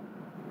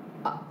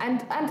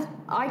 And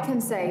I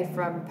can say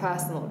from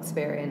personal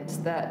experience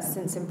that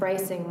since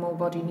embracing more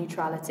body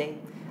neutrality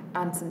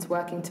and since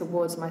working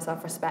towards my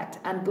self-respect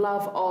and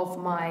love of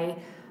my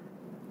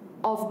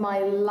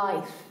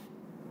life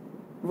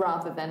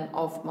rather than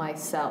of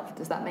myself,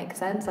 does that make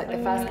sense? Like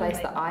the first place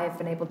that I have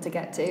been able to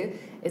get to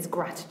is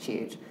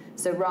gratitude.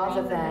 So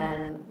rather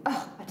than,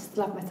 oh, I just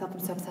love myself, I'm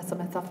so obsessed with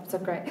myself, I'm so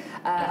great,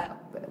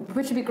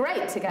 which would be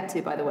great to get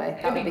to, by the way.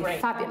 That would be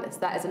fabulous.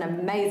 That is an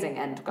amazing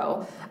end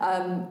goal.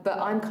 But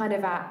I'm kind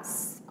of at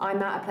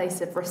a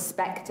place of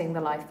respecting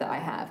the life that I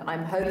have. And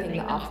I'm hoping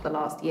that after the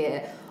last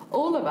year,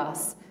 all of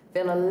us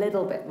feel a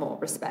little bit more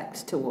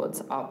respect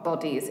towards our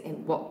bodies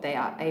in what they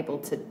are able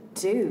to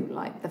do.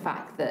 Like the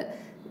fact that,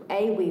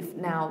 we've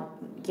now,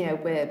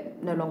 we're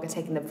no longer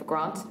taking them for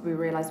granted. We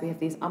realise we have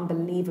these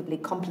unbelievably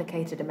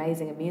complicated,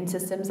 amazing immune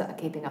systems that are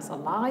keeping us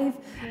alive.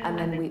 Yeah. And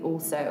then we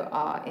also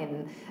are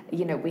in,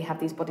 we have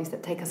these bodies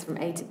that take us from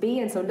A to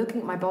B. And so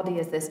looking at my body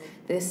as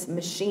this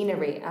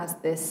machinery, as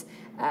this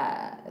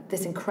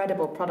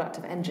incredible product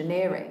of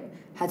engineering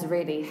has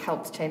really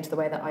helped change the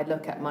way that I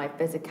look at my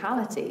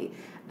physicality.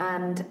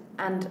 And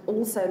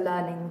also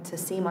learning to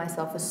see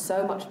myself as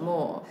so much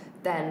more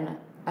than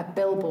a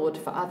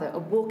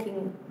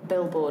walking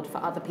billboard for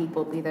other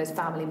people, be those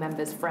family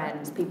members,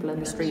 friends, people in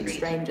the street,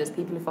 strangers,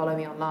 people who follow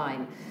me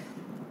online.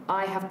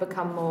 I've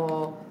become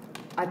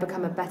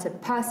a better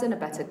person, a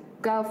better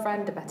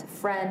girlfriend, a better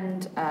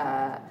friend,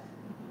 a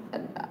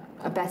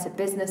better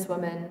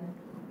businesswoman.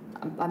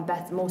 I'm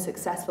more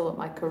successful at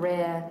my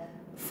career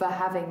for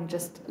having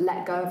just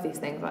let go of these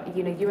things. Like,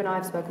 you and I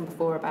have spoken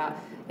before about,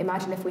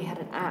 imagine if we had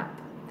an app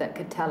that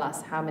could tell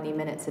us how many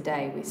minutes a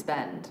day we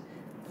spend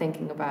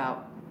thinking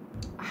about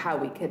how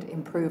we could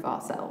improve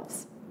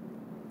ourselves,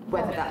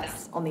 whether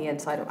that's on the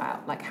inside or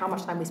out, like how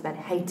much time we spend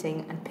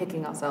hating and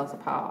picking ourselves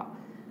apart.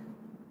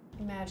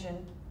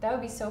 Imagine. That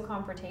would be so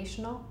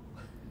confrontational.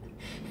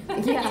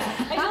 Yeah.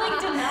 I feel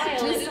like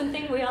denial is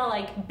something we all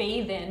like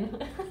bathe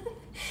in.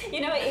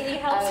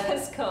 It helps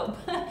us cope.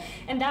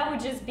 And that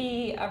would just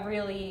be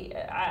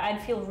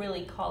I'd feel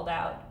really called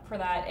out for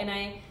that. And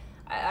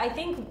I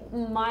think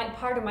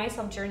part of my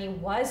self journey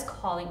was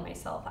calling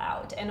myself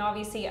out. And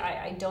obviously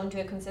I don't do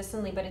it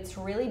consistently, but it's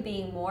really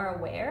being more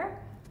aware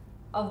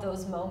of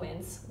those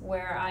moments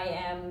where I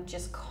am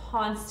just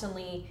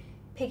constantly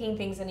picking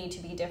things that need to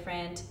be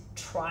different,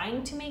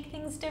 trying to make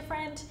things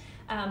different.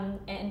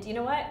 And you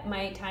know what?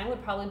 My time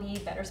would probably be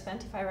better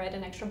spent if I read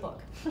an extra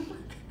book.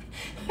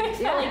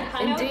 Hung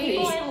out with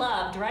people I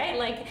loved, right?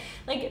 Like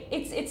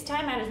it's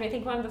time management. I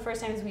think one of the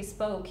first times we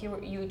spoke,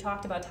 you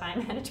talked about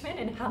time management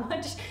and how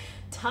much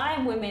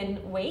time women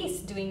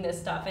waste doing this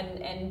stuff,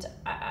 and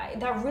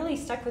that really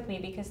stuck with me,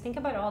 because think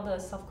about all the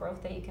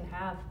self-growth that you can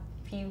have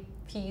if you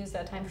use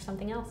that time for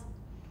something else.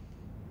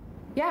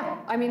 Yeah,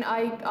 I mean,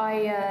 I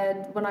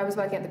when I was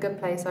working at The Good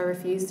Place, I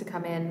refused to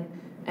come in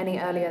any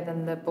earlier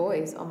than the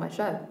boys on my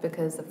show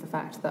because of the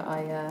fact that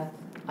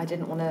I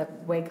didn't want to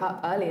wake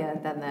up earlier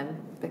than them,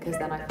 because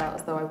then I felt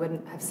as though I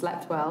wouldn't have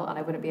slept well and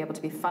I wouldn't be able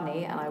to be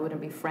funny and I wouldn't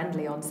be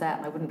friendly on set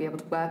and I wouldn't be able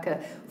to work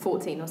a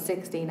 14 or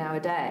 16 hour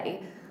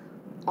day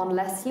on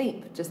less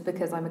sleep, just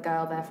because I'm a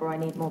girl, therefore I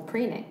need more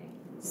preening.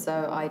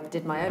 So I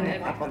did my own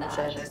makeup on the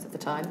show most of the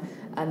time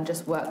and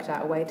just worked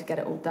out a way to get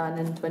it all done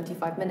in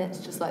 25 minutes,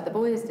 just like the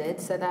boys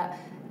did, so that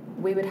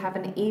we would have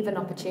an even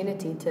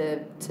opportunity to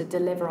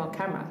deliver on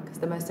camera, because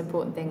the most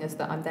important thing is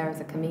that I'm there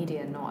as a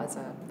comedian, not as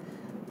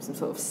some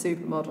sort of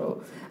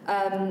supermodel.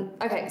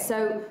 Okay,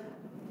 so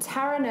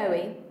Tara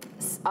Noe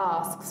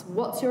asks,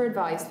 what's your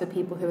advice for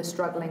people who are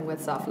struggling with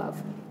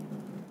self-love?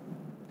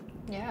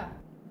 Yeah,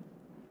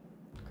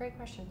 great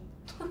question.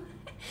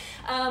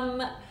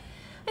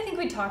 I think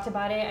we talked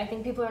about it. I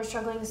think people are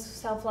struggling with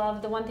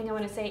self-love. The one thing I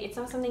want to say, it's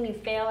not something you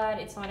fail at.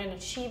 It's not an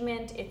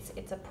achievement.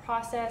 It's a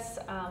process.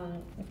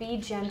 Be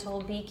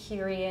gentle, be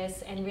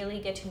curious, and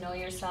really get to know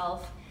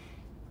yourself,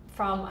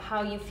 from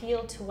how you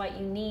feel to what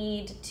you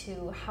need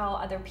to how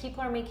other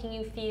people are making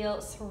you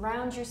feel.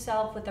 Surround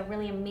yourself with a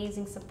really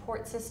amazing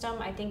support system.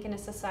 I think in a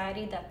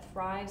society that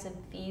thrives and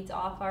feeds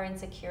off our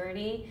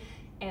insecurity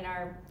and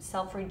our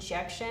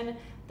self-rejection,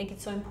 I think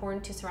it's so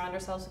important to surround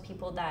ourselves with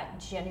people that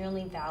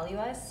genuinely value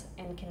us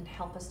and can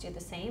help us do the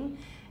same.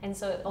 And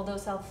so although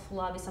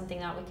self-love is something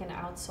that we can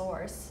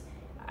outsource,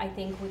 I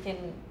think we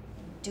can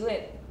do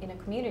it in a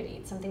community.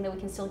 It's something that we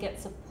can still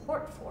get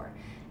support for.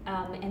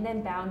 And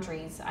then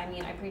boundaries. I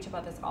mean, I preach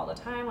about this all the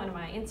time on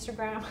my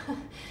Instagram.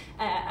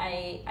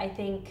 I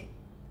think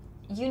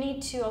you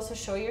need to also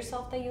show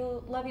yourself that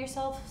you love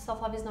yourself.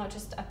 Self-love is not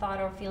just a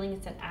thought or a feeling,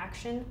 it's an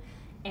action.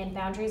 And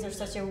boundaries are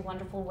such a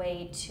wonderful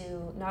way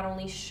to not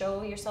only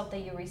show yourself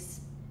that you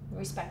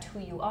respect who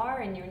you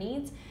are and your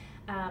needs,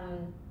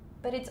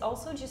 but it's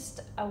also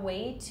just a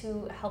way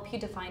to help you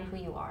define who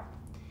you are.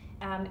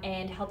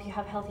 And help you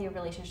have healthier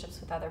relationships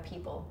with other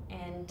people.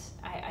 And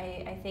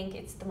I think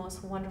it's the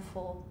most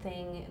wonderful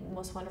thing,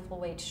 most wonderful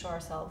way to show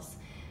ourselves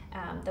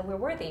that we're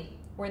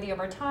worthy of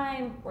our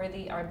time,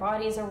 our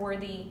bodies are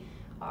worthy,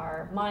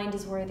 our mind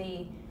is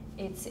worthy.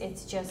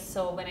 It's just,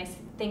 so when I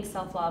think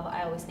self-love,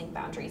 I always think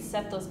boundaries.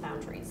 Set those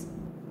boundaries.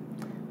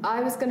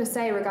 I was going to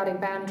say regarding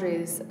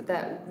boundaries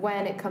that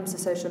when it comes to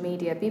social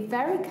media, be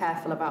very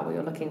careful about what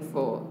you're looking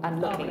for and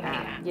looking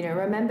at. You know,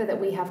 remember that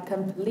we have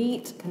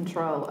complete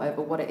control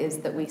over what it is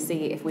that we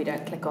see if we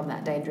don't click on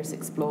that dangerous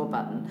explore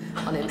button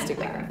on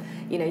Instagram.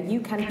 You know,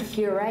 you can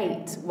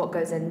curate what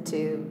goes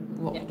into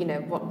what, you know,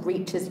 what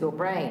reaches your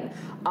brain.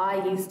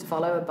 I used to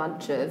follow a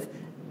bunch of,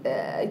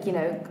 you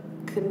know,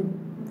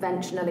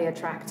 conventionally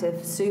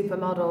attractive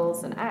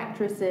supermodels and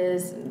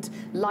actresses and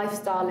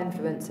lifestyle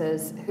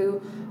influencers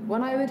who,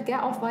 when I would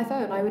get off my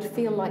phone, I would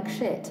feel like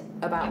shit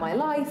about my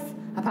life,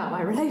 about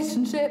my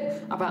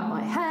relationship, about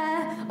my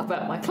hair,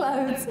 about my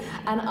clothes.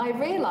 And I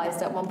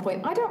realised at one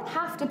point, I don't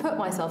have to put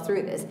myself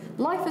through this.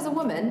 Life as a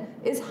woman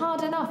is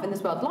hard enough in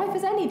this world. Life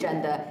as any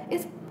gender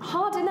is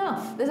hard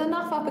enough. There's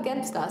enough up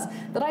against us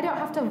that I don't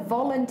have to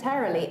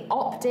voluntarily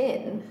opt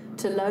in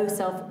to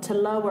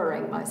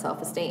lowering my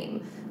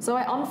self-esteem. So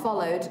I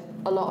unfollowed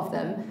a lot of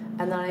them,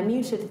 and then I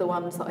muted the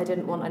ones that I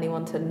didn't want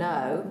anyone to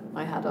know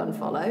I had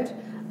unfollowed.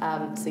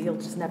 So you'll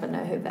just never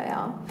know who they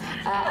are.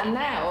 And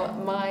now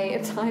my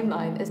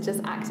timeline is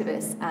just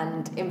activists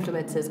and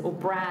influencers or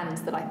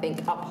brands that I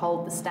think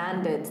uphold the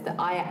standards that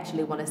I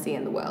actually want to see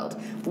in the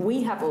world.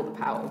 We have all the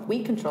power.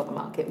 We control the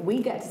market.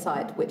 We get to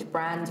decide which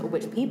brands or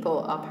which people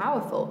are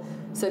powerful.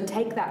 So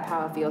take that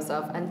power for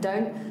yourself and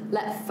don't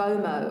let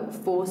FOMO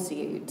force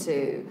you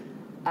to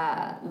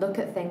look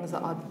at things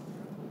that are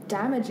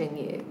damaging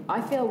you.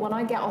 I feel when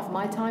I get off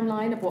my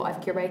timeline of what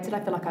I've curated, I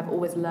feel like I've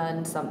always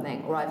learned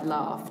something, or I've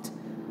laughed,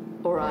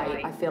 or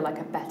I feel like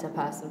a better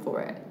person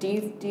for it. Do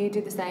you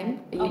do the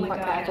same? Are you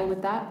quite careful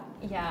with that?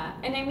 Yeah,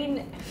 and I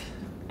mean,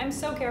 I'm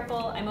so careful.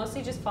 I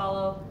mostly just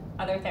follow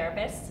other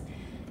therapists.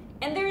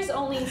 And there's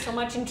only so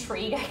much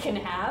intrigue I can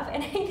have.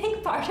 And I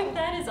think part of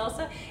that is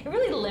also, it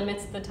really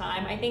limits the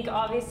time. I think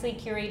obviously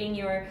curating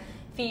your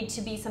feed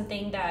to be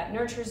something that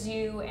nurtures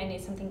you and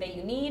is something that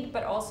you need,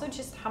 but also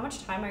just how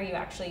much time are you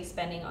actually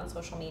spending on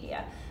social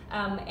media?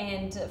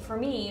 And for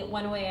me,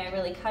 one way I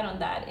really cut on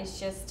that is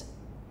just,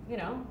 you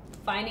know,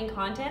 finding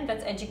content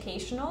that's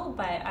educational,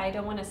 but I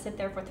don't want to sit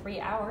there for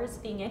 3 hours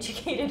being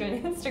educated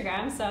on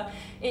Instagram. So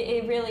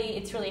it's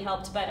really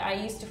helped. But I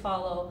used to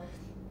follow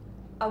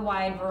a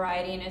wide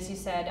variety, and as you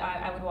said,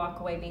 I would walk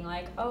away being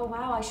like, oh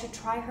wow, I should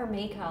try her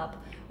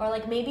makeup, or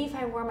like maybe if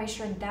I wore my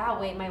shirt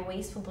that way, my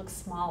waist would look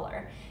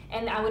smaller.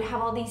 And I would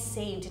have all these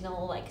saved in a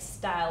little like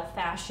style,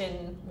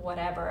 fashion,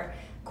 whatever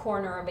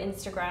corner of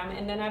Instagram,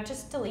 and then I've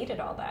just deleted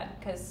all that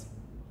because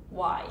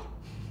why?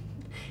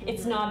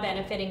 It's not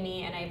benefiting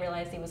me, and I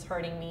realized it was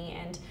hurting me,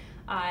 and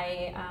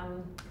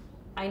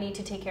I need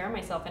to take care of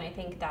myself, and I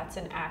think that's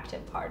an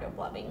active part of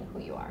loving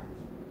who you are.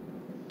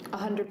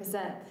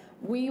 100%.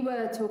 We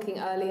were talking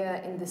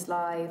earlier in this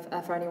live,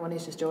 for anyone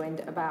who's just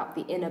joined, about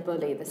the inner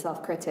bully, the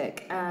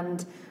self-critic,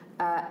 and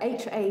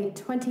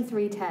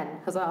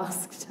HA2310 has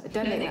asked, I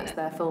don't think that's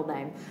their full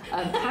name,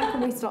 how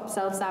can we stop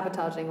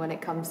self-sabotaging when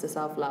it comes to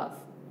self-love?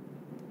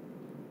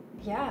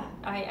 Yeah,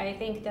 I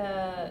think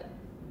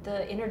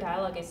the inner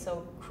dialogue is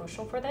so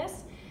crucial for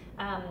this.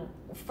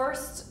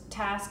 First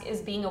task is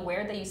being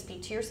aware that you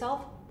speak to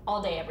yourself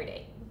all day, every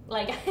day.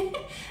 Like,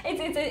 it's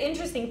an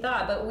interesting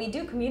thought, but we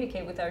do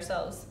communicate with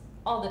ourselves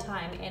all the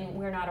time and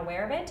we're not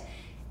aware of it.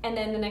 And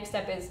then the next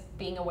step is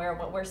being aware of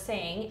what we're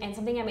saying, and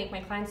something I make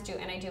my clients do,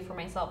 and I do for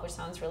myself, which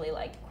sounds really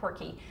like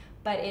quirky,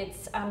 but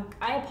it's,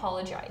 I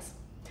apologize.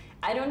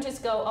 I don't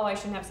just go, oh, I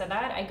shouldn't have said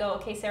that. I go,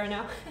 okay, Sarah,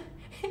 no,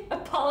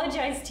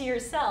 apologize to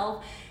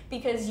yourself,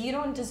 because you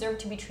don't deserve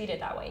to be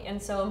treated that way.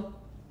 And so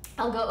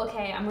I'll go,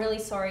 okay, I'm really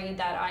sorry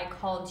that I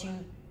called you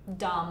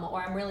dumb,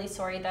 or I'm really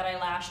sorry that I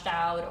lashed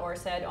out or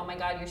said, oh my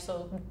God, you're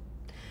so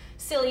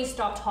silly,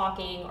 stop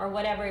talking, or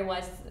whatever it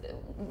was.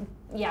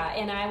 Yeah,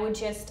 and I would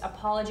just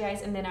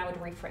apologize, and then I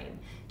would reframe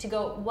to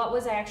go, what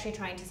was I actually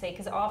trying to say?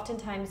 Because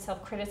oftentimes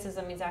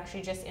self-criticism is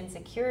actually just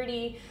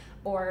insecurity,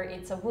 or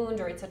it's a wound,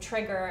 or it's a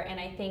trigger. And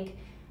I think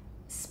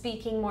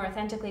speaking more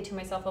authentically to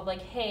myself of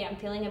like, hey, I'm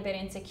feeling a bit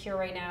insecure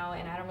right now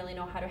and I don't really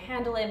know how to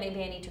handle it,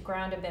 maybe I need to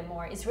ground a bit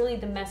more, is really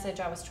the message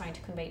I was trying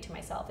to convey to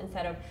myself,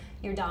 instead of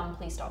you're dumb,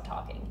 please stop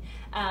talking.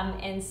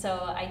 And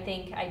so I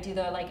think I do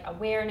the like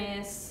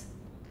awareness,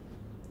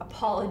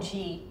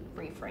 apology,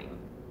 reframe.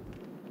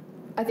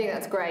 I think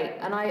that's great.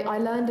 And I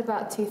learned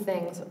about two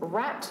things,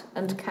 rat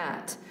and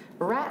cat.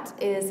 Rat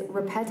is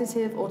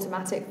repetitive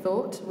automatic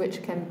thought,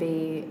 which can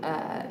be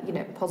you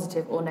know,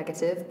 positive or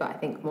negative, but I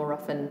think more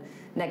often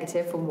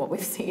negative from what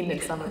we've seen in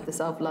some of the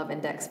self-love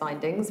index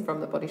findings from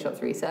the Body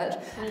Shop's research.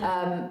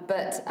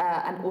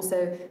 And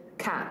also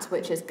cat,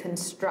 which is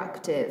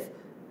constructive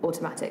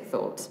automatic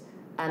thought.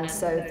 And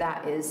so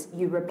that is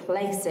you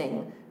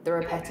replacing the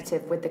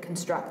repetitive with the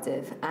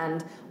constructive.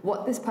 And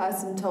what this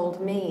person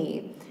told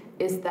me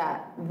is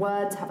that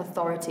words have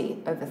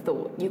authority over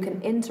thought. You can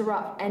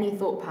interrupt any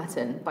thought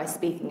pattern by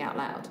speaking out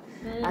loud.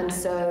 And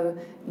so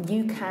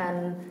you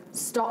can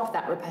stop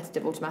that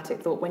repetitive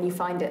automatic thought when you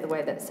find it the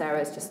way that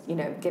Sarah is just, you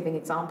know, giving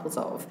examples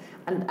of,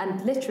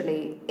 and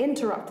literally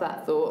interrupt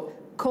that thought,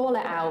 call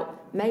it out,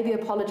 maybe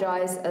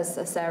apologize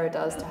as Sarah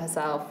does to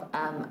herself,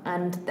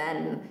 and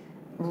then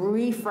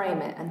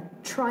reframe it and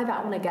try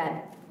that one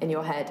again in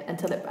your head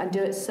and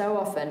do it so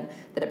often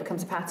that it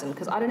becomes a pattern.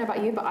 Because I don't know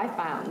about you, but I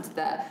found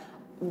that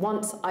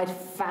once I'd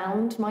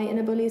found my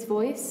inner bully's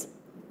voice,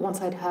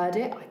 once I'd heard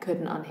it, I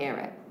couldn't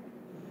unhear it.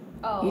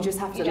 Oh, you just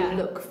have to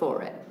look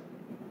for it.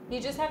 You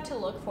just have to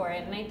look for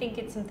it, and I think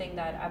it's something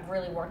that I've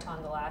really worked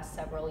on the last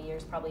several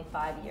years, probably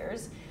 5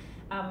 years.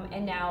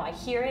 And now I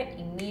hear it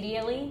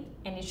immediately,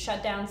 and it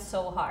shut down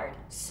so hard,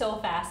 so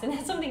fast. And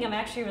that's something I'm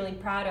actually really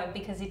proud of,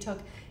 because it took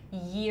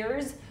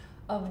years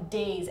of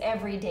days,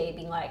 every day,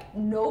 being like,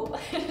 nope,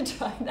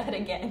 try that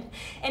again.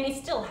 And it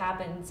still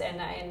happens,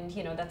 and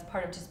you know, that's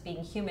part of just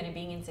being human and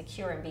being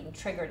insecure and being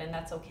triggered, and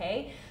that's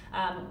okay.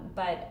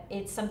 But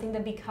it's something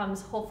that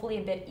becomes hopefully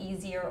a bit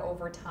easier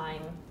over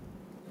time.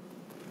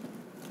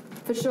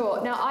 For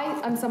sure. Now, I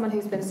am someone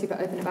who's been super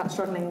open about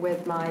struggling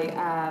with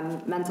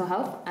my mental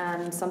health,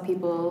 and some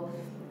people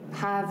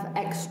have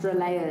extra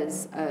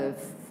layers of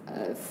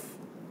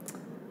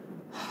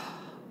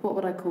what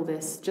would I call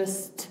this?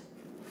 Just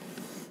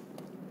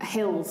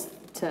hills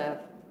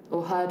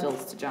or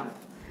hurdles to jump.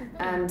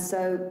 And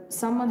so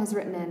someone has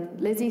written in,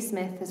 Lizzie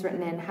Smith has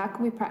written in, how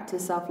can we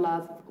practice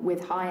self-love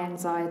with high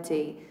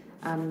anxiety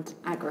and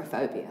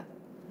agoraphobia?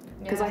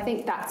 Because I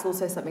think that's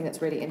also something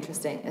that's really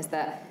interesting, is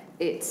that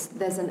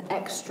there's an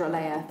extra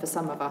layer for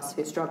some of us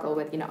who struggle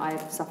with, you know,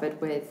 I've suffered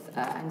with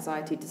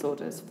anxiety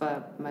disorders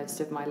for most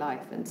of my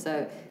life, and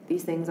so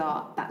these things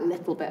are that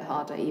little bit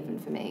harder even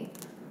for me.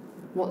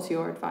 What's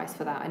your advice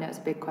for that? I know it's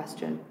a big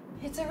question.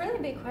 It's a really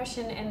big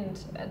question, and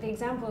the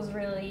example is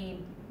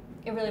really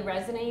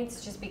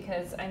resonates, just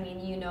because, I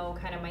mean, you know,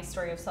 kind of my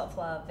story of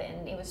self-love,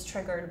 and it was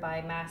triggered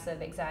by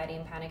massive anxiety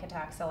and panic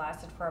attacks that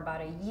lasted for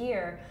about a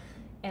year,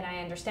 and I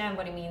understand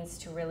what it means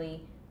to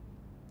really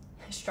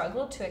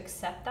struggle to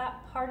accept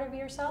that part of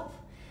yourself.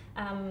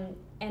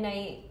 And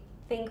I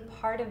think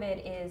part of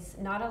it is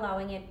not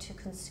allowing it to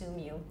consume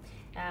you.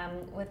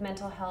 With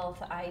mental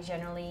health, I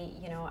generally,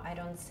 you know,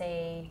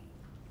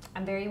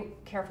 I'm very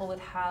careful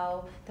with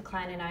how the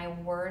client and I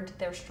word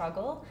their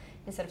struggle.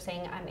 Instead of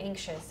saying I'm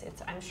anxious,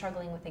 I'm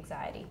struggling with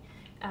anxiety.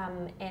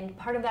 And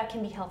part of that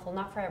can be helpful,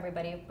 not for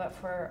everybody, but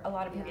for a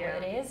lot of people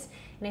it is.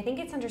 And I think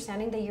it's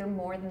understanding that you're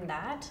more than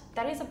that.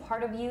 That is a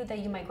part of you that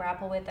you might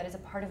grapple with, that is a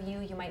part of you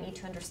you might need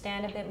to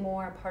understand a bit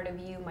more, a part of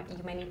you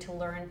you might need to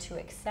learn to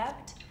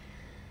accept.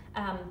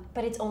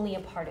 But it's only a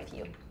part of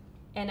you.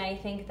 And I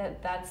think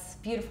that that's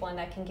beautiful, and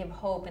that can give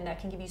hope, and that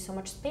can give you so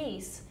much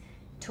space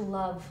to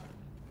love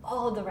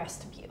all the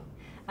rest of you.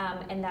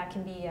 And that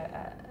can be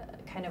a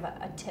kind of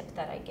a tip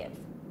that I give.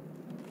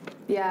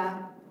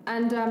 Yeah.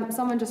 And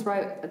someone just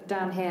wrote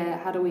down here,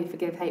 how do we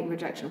forgive hate and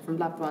rejection from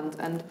loved ones?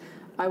 And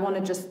I want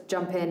to just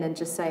jump in and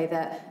just say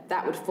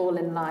that would fall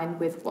in line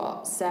with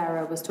what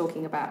Sara was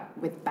talking about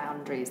with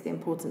boundaries, the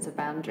importance of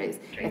boundaries.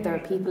 If there are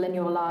people in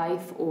your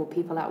life, or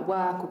people at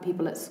work, or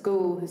people at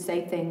school who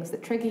say things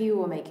that trigger you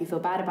or make you feel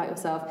bad about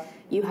yourself,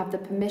 you have the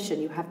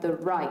permission, you have the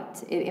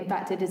right. In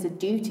fact, it is a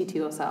duty to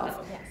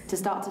yourself to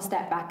start to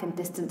step back and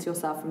distance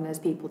yourself from those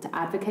people, to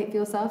advocate for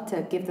yourself,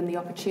 to give them the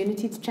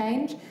opportunity to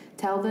change,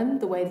 tell them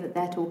the way that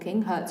they're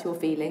talking hurts your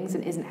feelings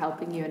and isn't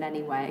helping you in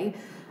any way.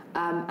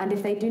 And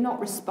if they do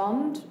not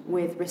respond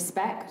with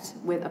respect,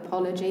 with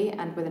apology,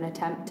 and with an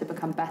attempt to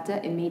become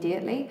better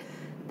immediately,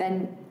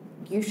 then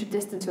you should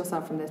distance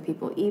yourself from those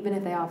people, even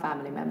if they are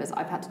family members.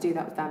 I've had to do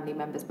that with family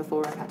members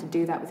before. I've had to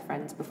do that with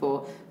friends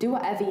before. Do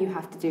whatever you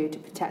have to do to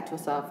protect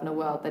yourself in a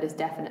world that is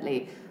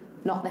definitely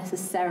not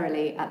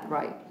necessarily at the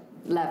right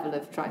level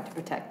of trying to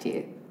protect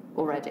you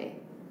already.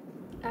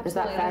 Absolutely. Is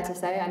that fair to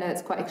say? I know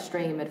it's quite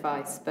extreme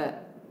advice,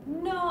 but...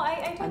 No,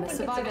 I don't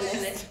think it's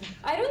extreme.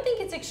 I don't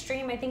think it's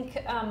extreme. I think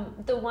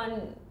the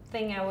one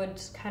thing I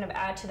would kind of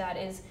add to that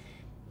is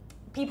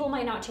people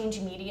might not change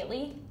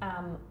immediately,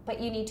 but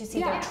you need to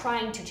see they're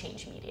trying to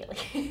change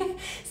immediately.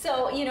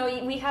 So, you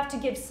know, we have to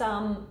give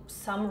some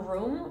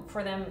room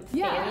for them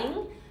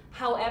failing.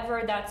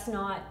 However, that's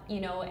not,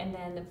 you know, and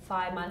then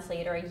 5 months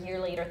later, a year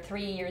later,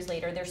 3 years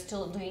later, they're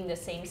still doing the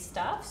same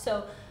stuff.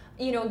 So,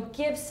 you know,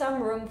 give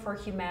some room for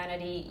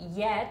humanity,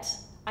 yet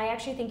I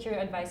actually think your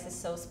advice is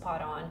so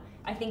spot on.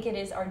 I think it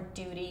is our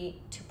duty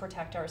to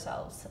protect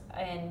ourselves.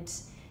 And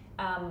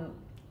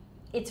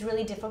it's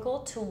really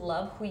difficult to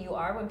love who you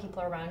are when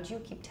people around you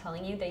keep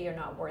telling you that you're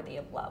not worthy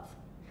of love.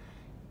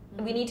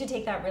 Mm-hmm. We need to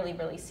take that really,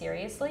 really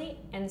seriously.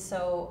 And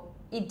so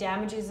it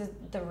damages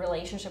the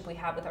relationship we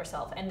have with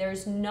ourselves. And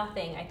there's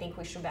nothing I think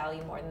we should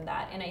value more than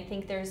that. And I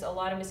think there's a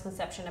lot of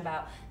misconception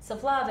about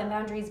self-love and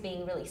boundaries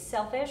being really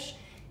selfish.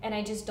 And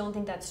I just don't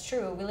think that's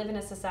true. We live in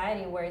a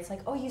society where it's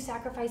like, oh, you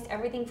sacrificed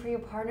everything for your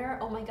partner?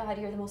 Oh my God,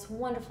 you're the most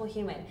wonderful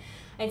human.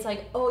 And it's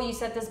like, oh, you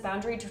set this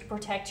boundary to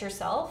protect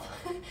yourself?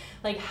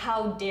 Like,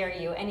 how dare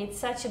you? And it's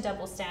such a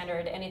double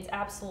standard, and it's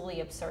absolutely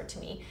absurd to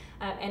me.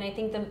 And I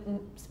think the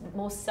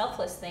most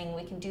selfless thing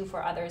we can do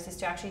for others is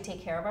to actually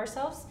take care of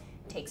ourselves.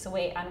 It takes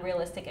away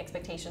unrealistic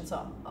expectations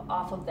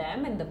off of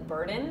them and the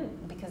burden,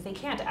 because they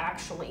can't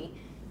actually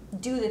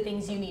do the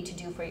things you need to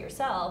do for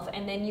yourself,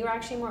 and then you're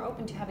actually more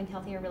open to having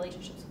healthier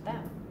relationships with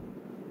them.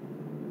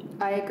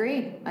 I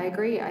agree.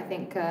 I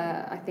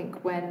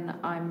think when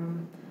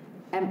I'm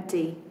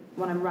empty,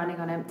 when I'm running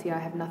on empty, I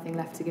have nothing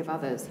left to give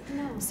others.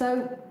 No.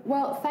 So,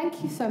 well,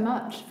 thank you so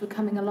much for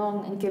coming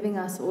along and giving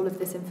us all of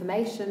this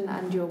information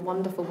and your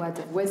wonderful words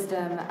of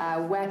wisdom.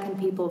 Where can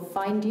people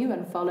find you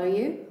and follow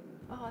you?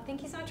 Oh,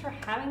 thank you so much for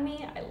having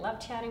me. I love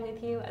chatting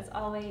with you as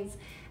always.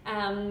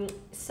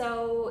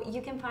 So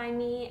you can find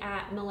me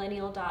at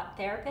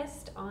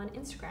millennial.therapist on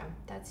Instagram.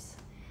 That's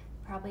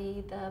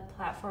probably the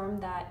platform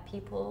that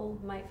people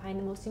might find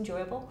the most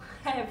enjoyable.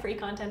 I have free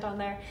content on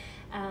there.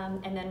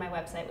 And then my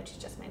website, which is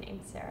just my name,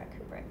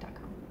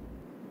 sarakuburic.com.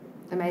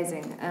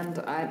 Amazing, and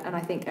I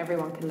think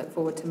everyone can look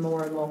forward to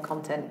more and more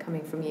content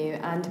coming from you.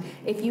 And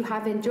if you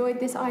have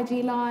enjoyed this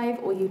IG Live,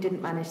 or you didn't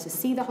manage to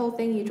see the whole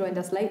thing, you joined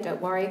us late, don't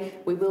worry,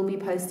 we will be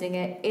posting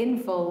it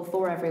in full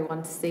for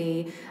everyone to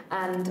see.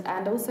 And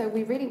also,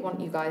 we really want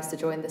you guys to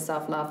join the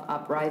Self-Love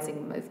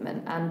Uprising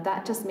movement, and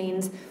that just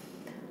means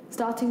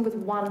starting with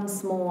one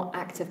small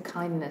act of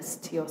kindness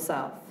to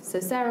yourself. So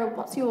Sara,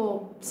 what's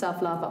your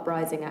self-love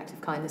uprising act of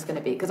kindness going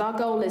to be? Because our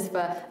goal is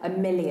for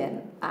 1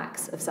 million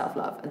acts of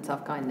self-love and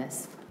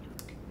self-kindness.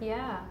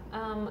 Yeah,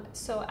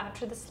 so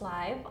after this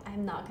live,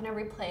 I'm not going to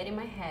replay it in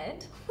my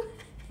head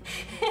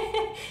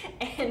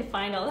and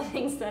find all the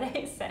things that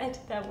I said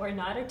that were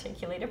not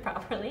articulated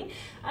properly.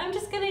 I'm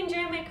just going to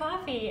enjoy my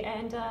coffee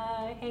and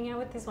hang out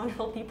with these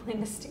wonderful people in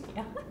the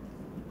studio.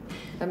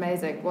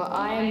 Amazing. Well,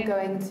 I am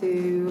going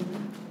to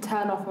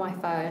turn off my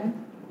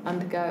phone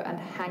and go and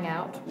hang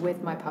out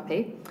with my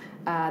puppy.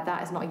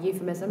 That is not a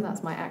euphemism,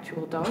 that's my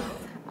actual dog.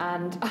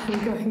 And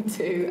I'm going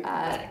to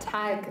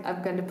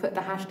I'm going to put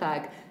the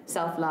hashtag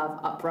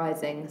self-love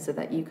uprising so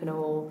that you can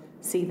all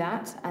see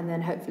that and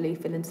then hopefully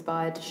feel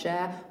inspired to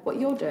share what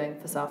you're doing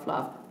for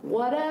self-love,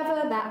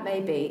 whatever that may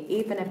be,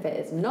 even if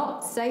it is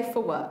not safe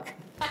for work.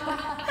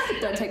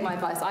 Don't take my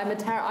advice. I'm a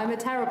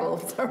terrible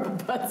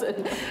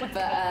person.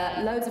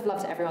 But loads of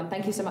love to everyone.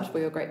 Thank you so much for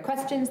your great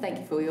questions. Thank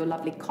you for your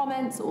lovely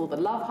comments, all the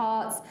love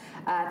hearts.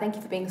 Thank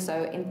you for being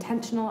so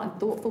intentional and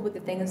thoughtful with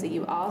the things that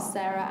you asked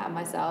Sara and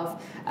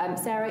myself.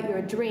 Sara, you're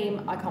a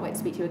dream. I can't wait to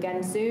speak to you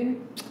again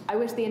soon. I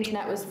wish the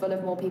internet was full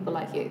of more people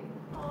like you.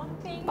 Oh,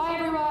 thank Bye, you.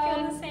 everyone. I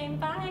feel the same.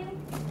 Bye.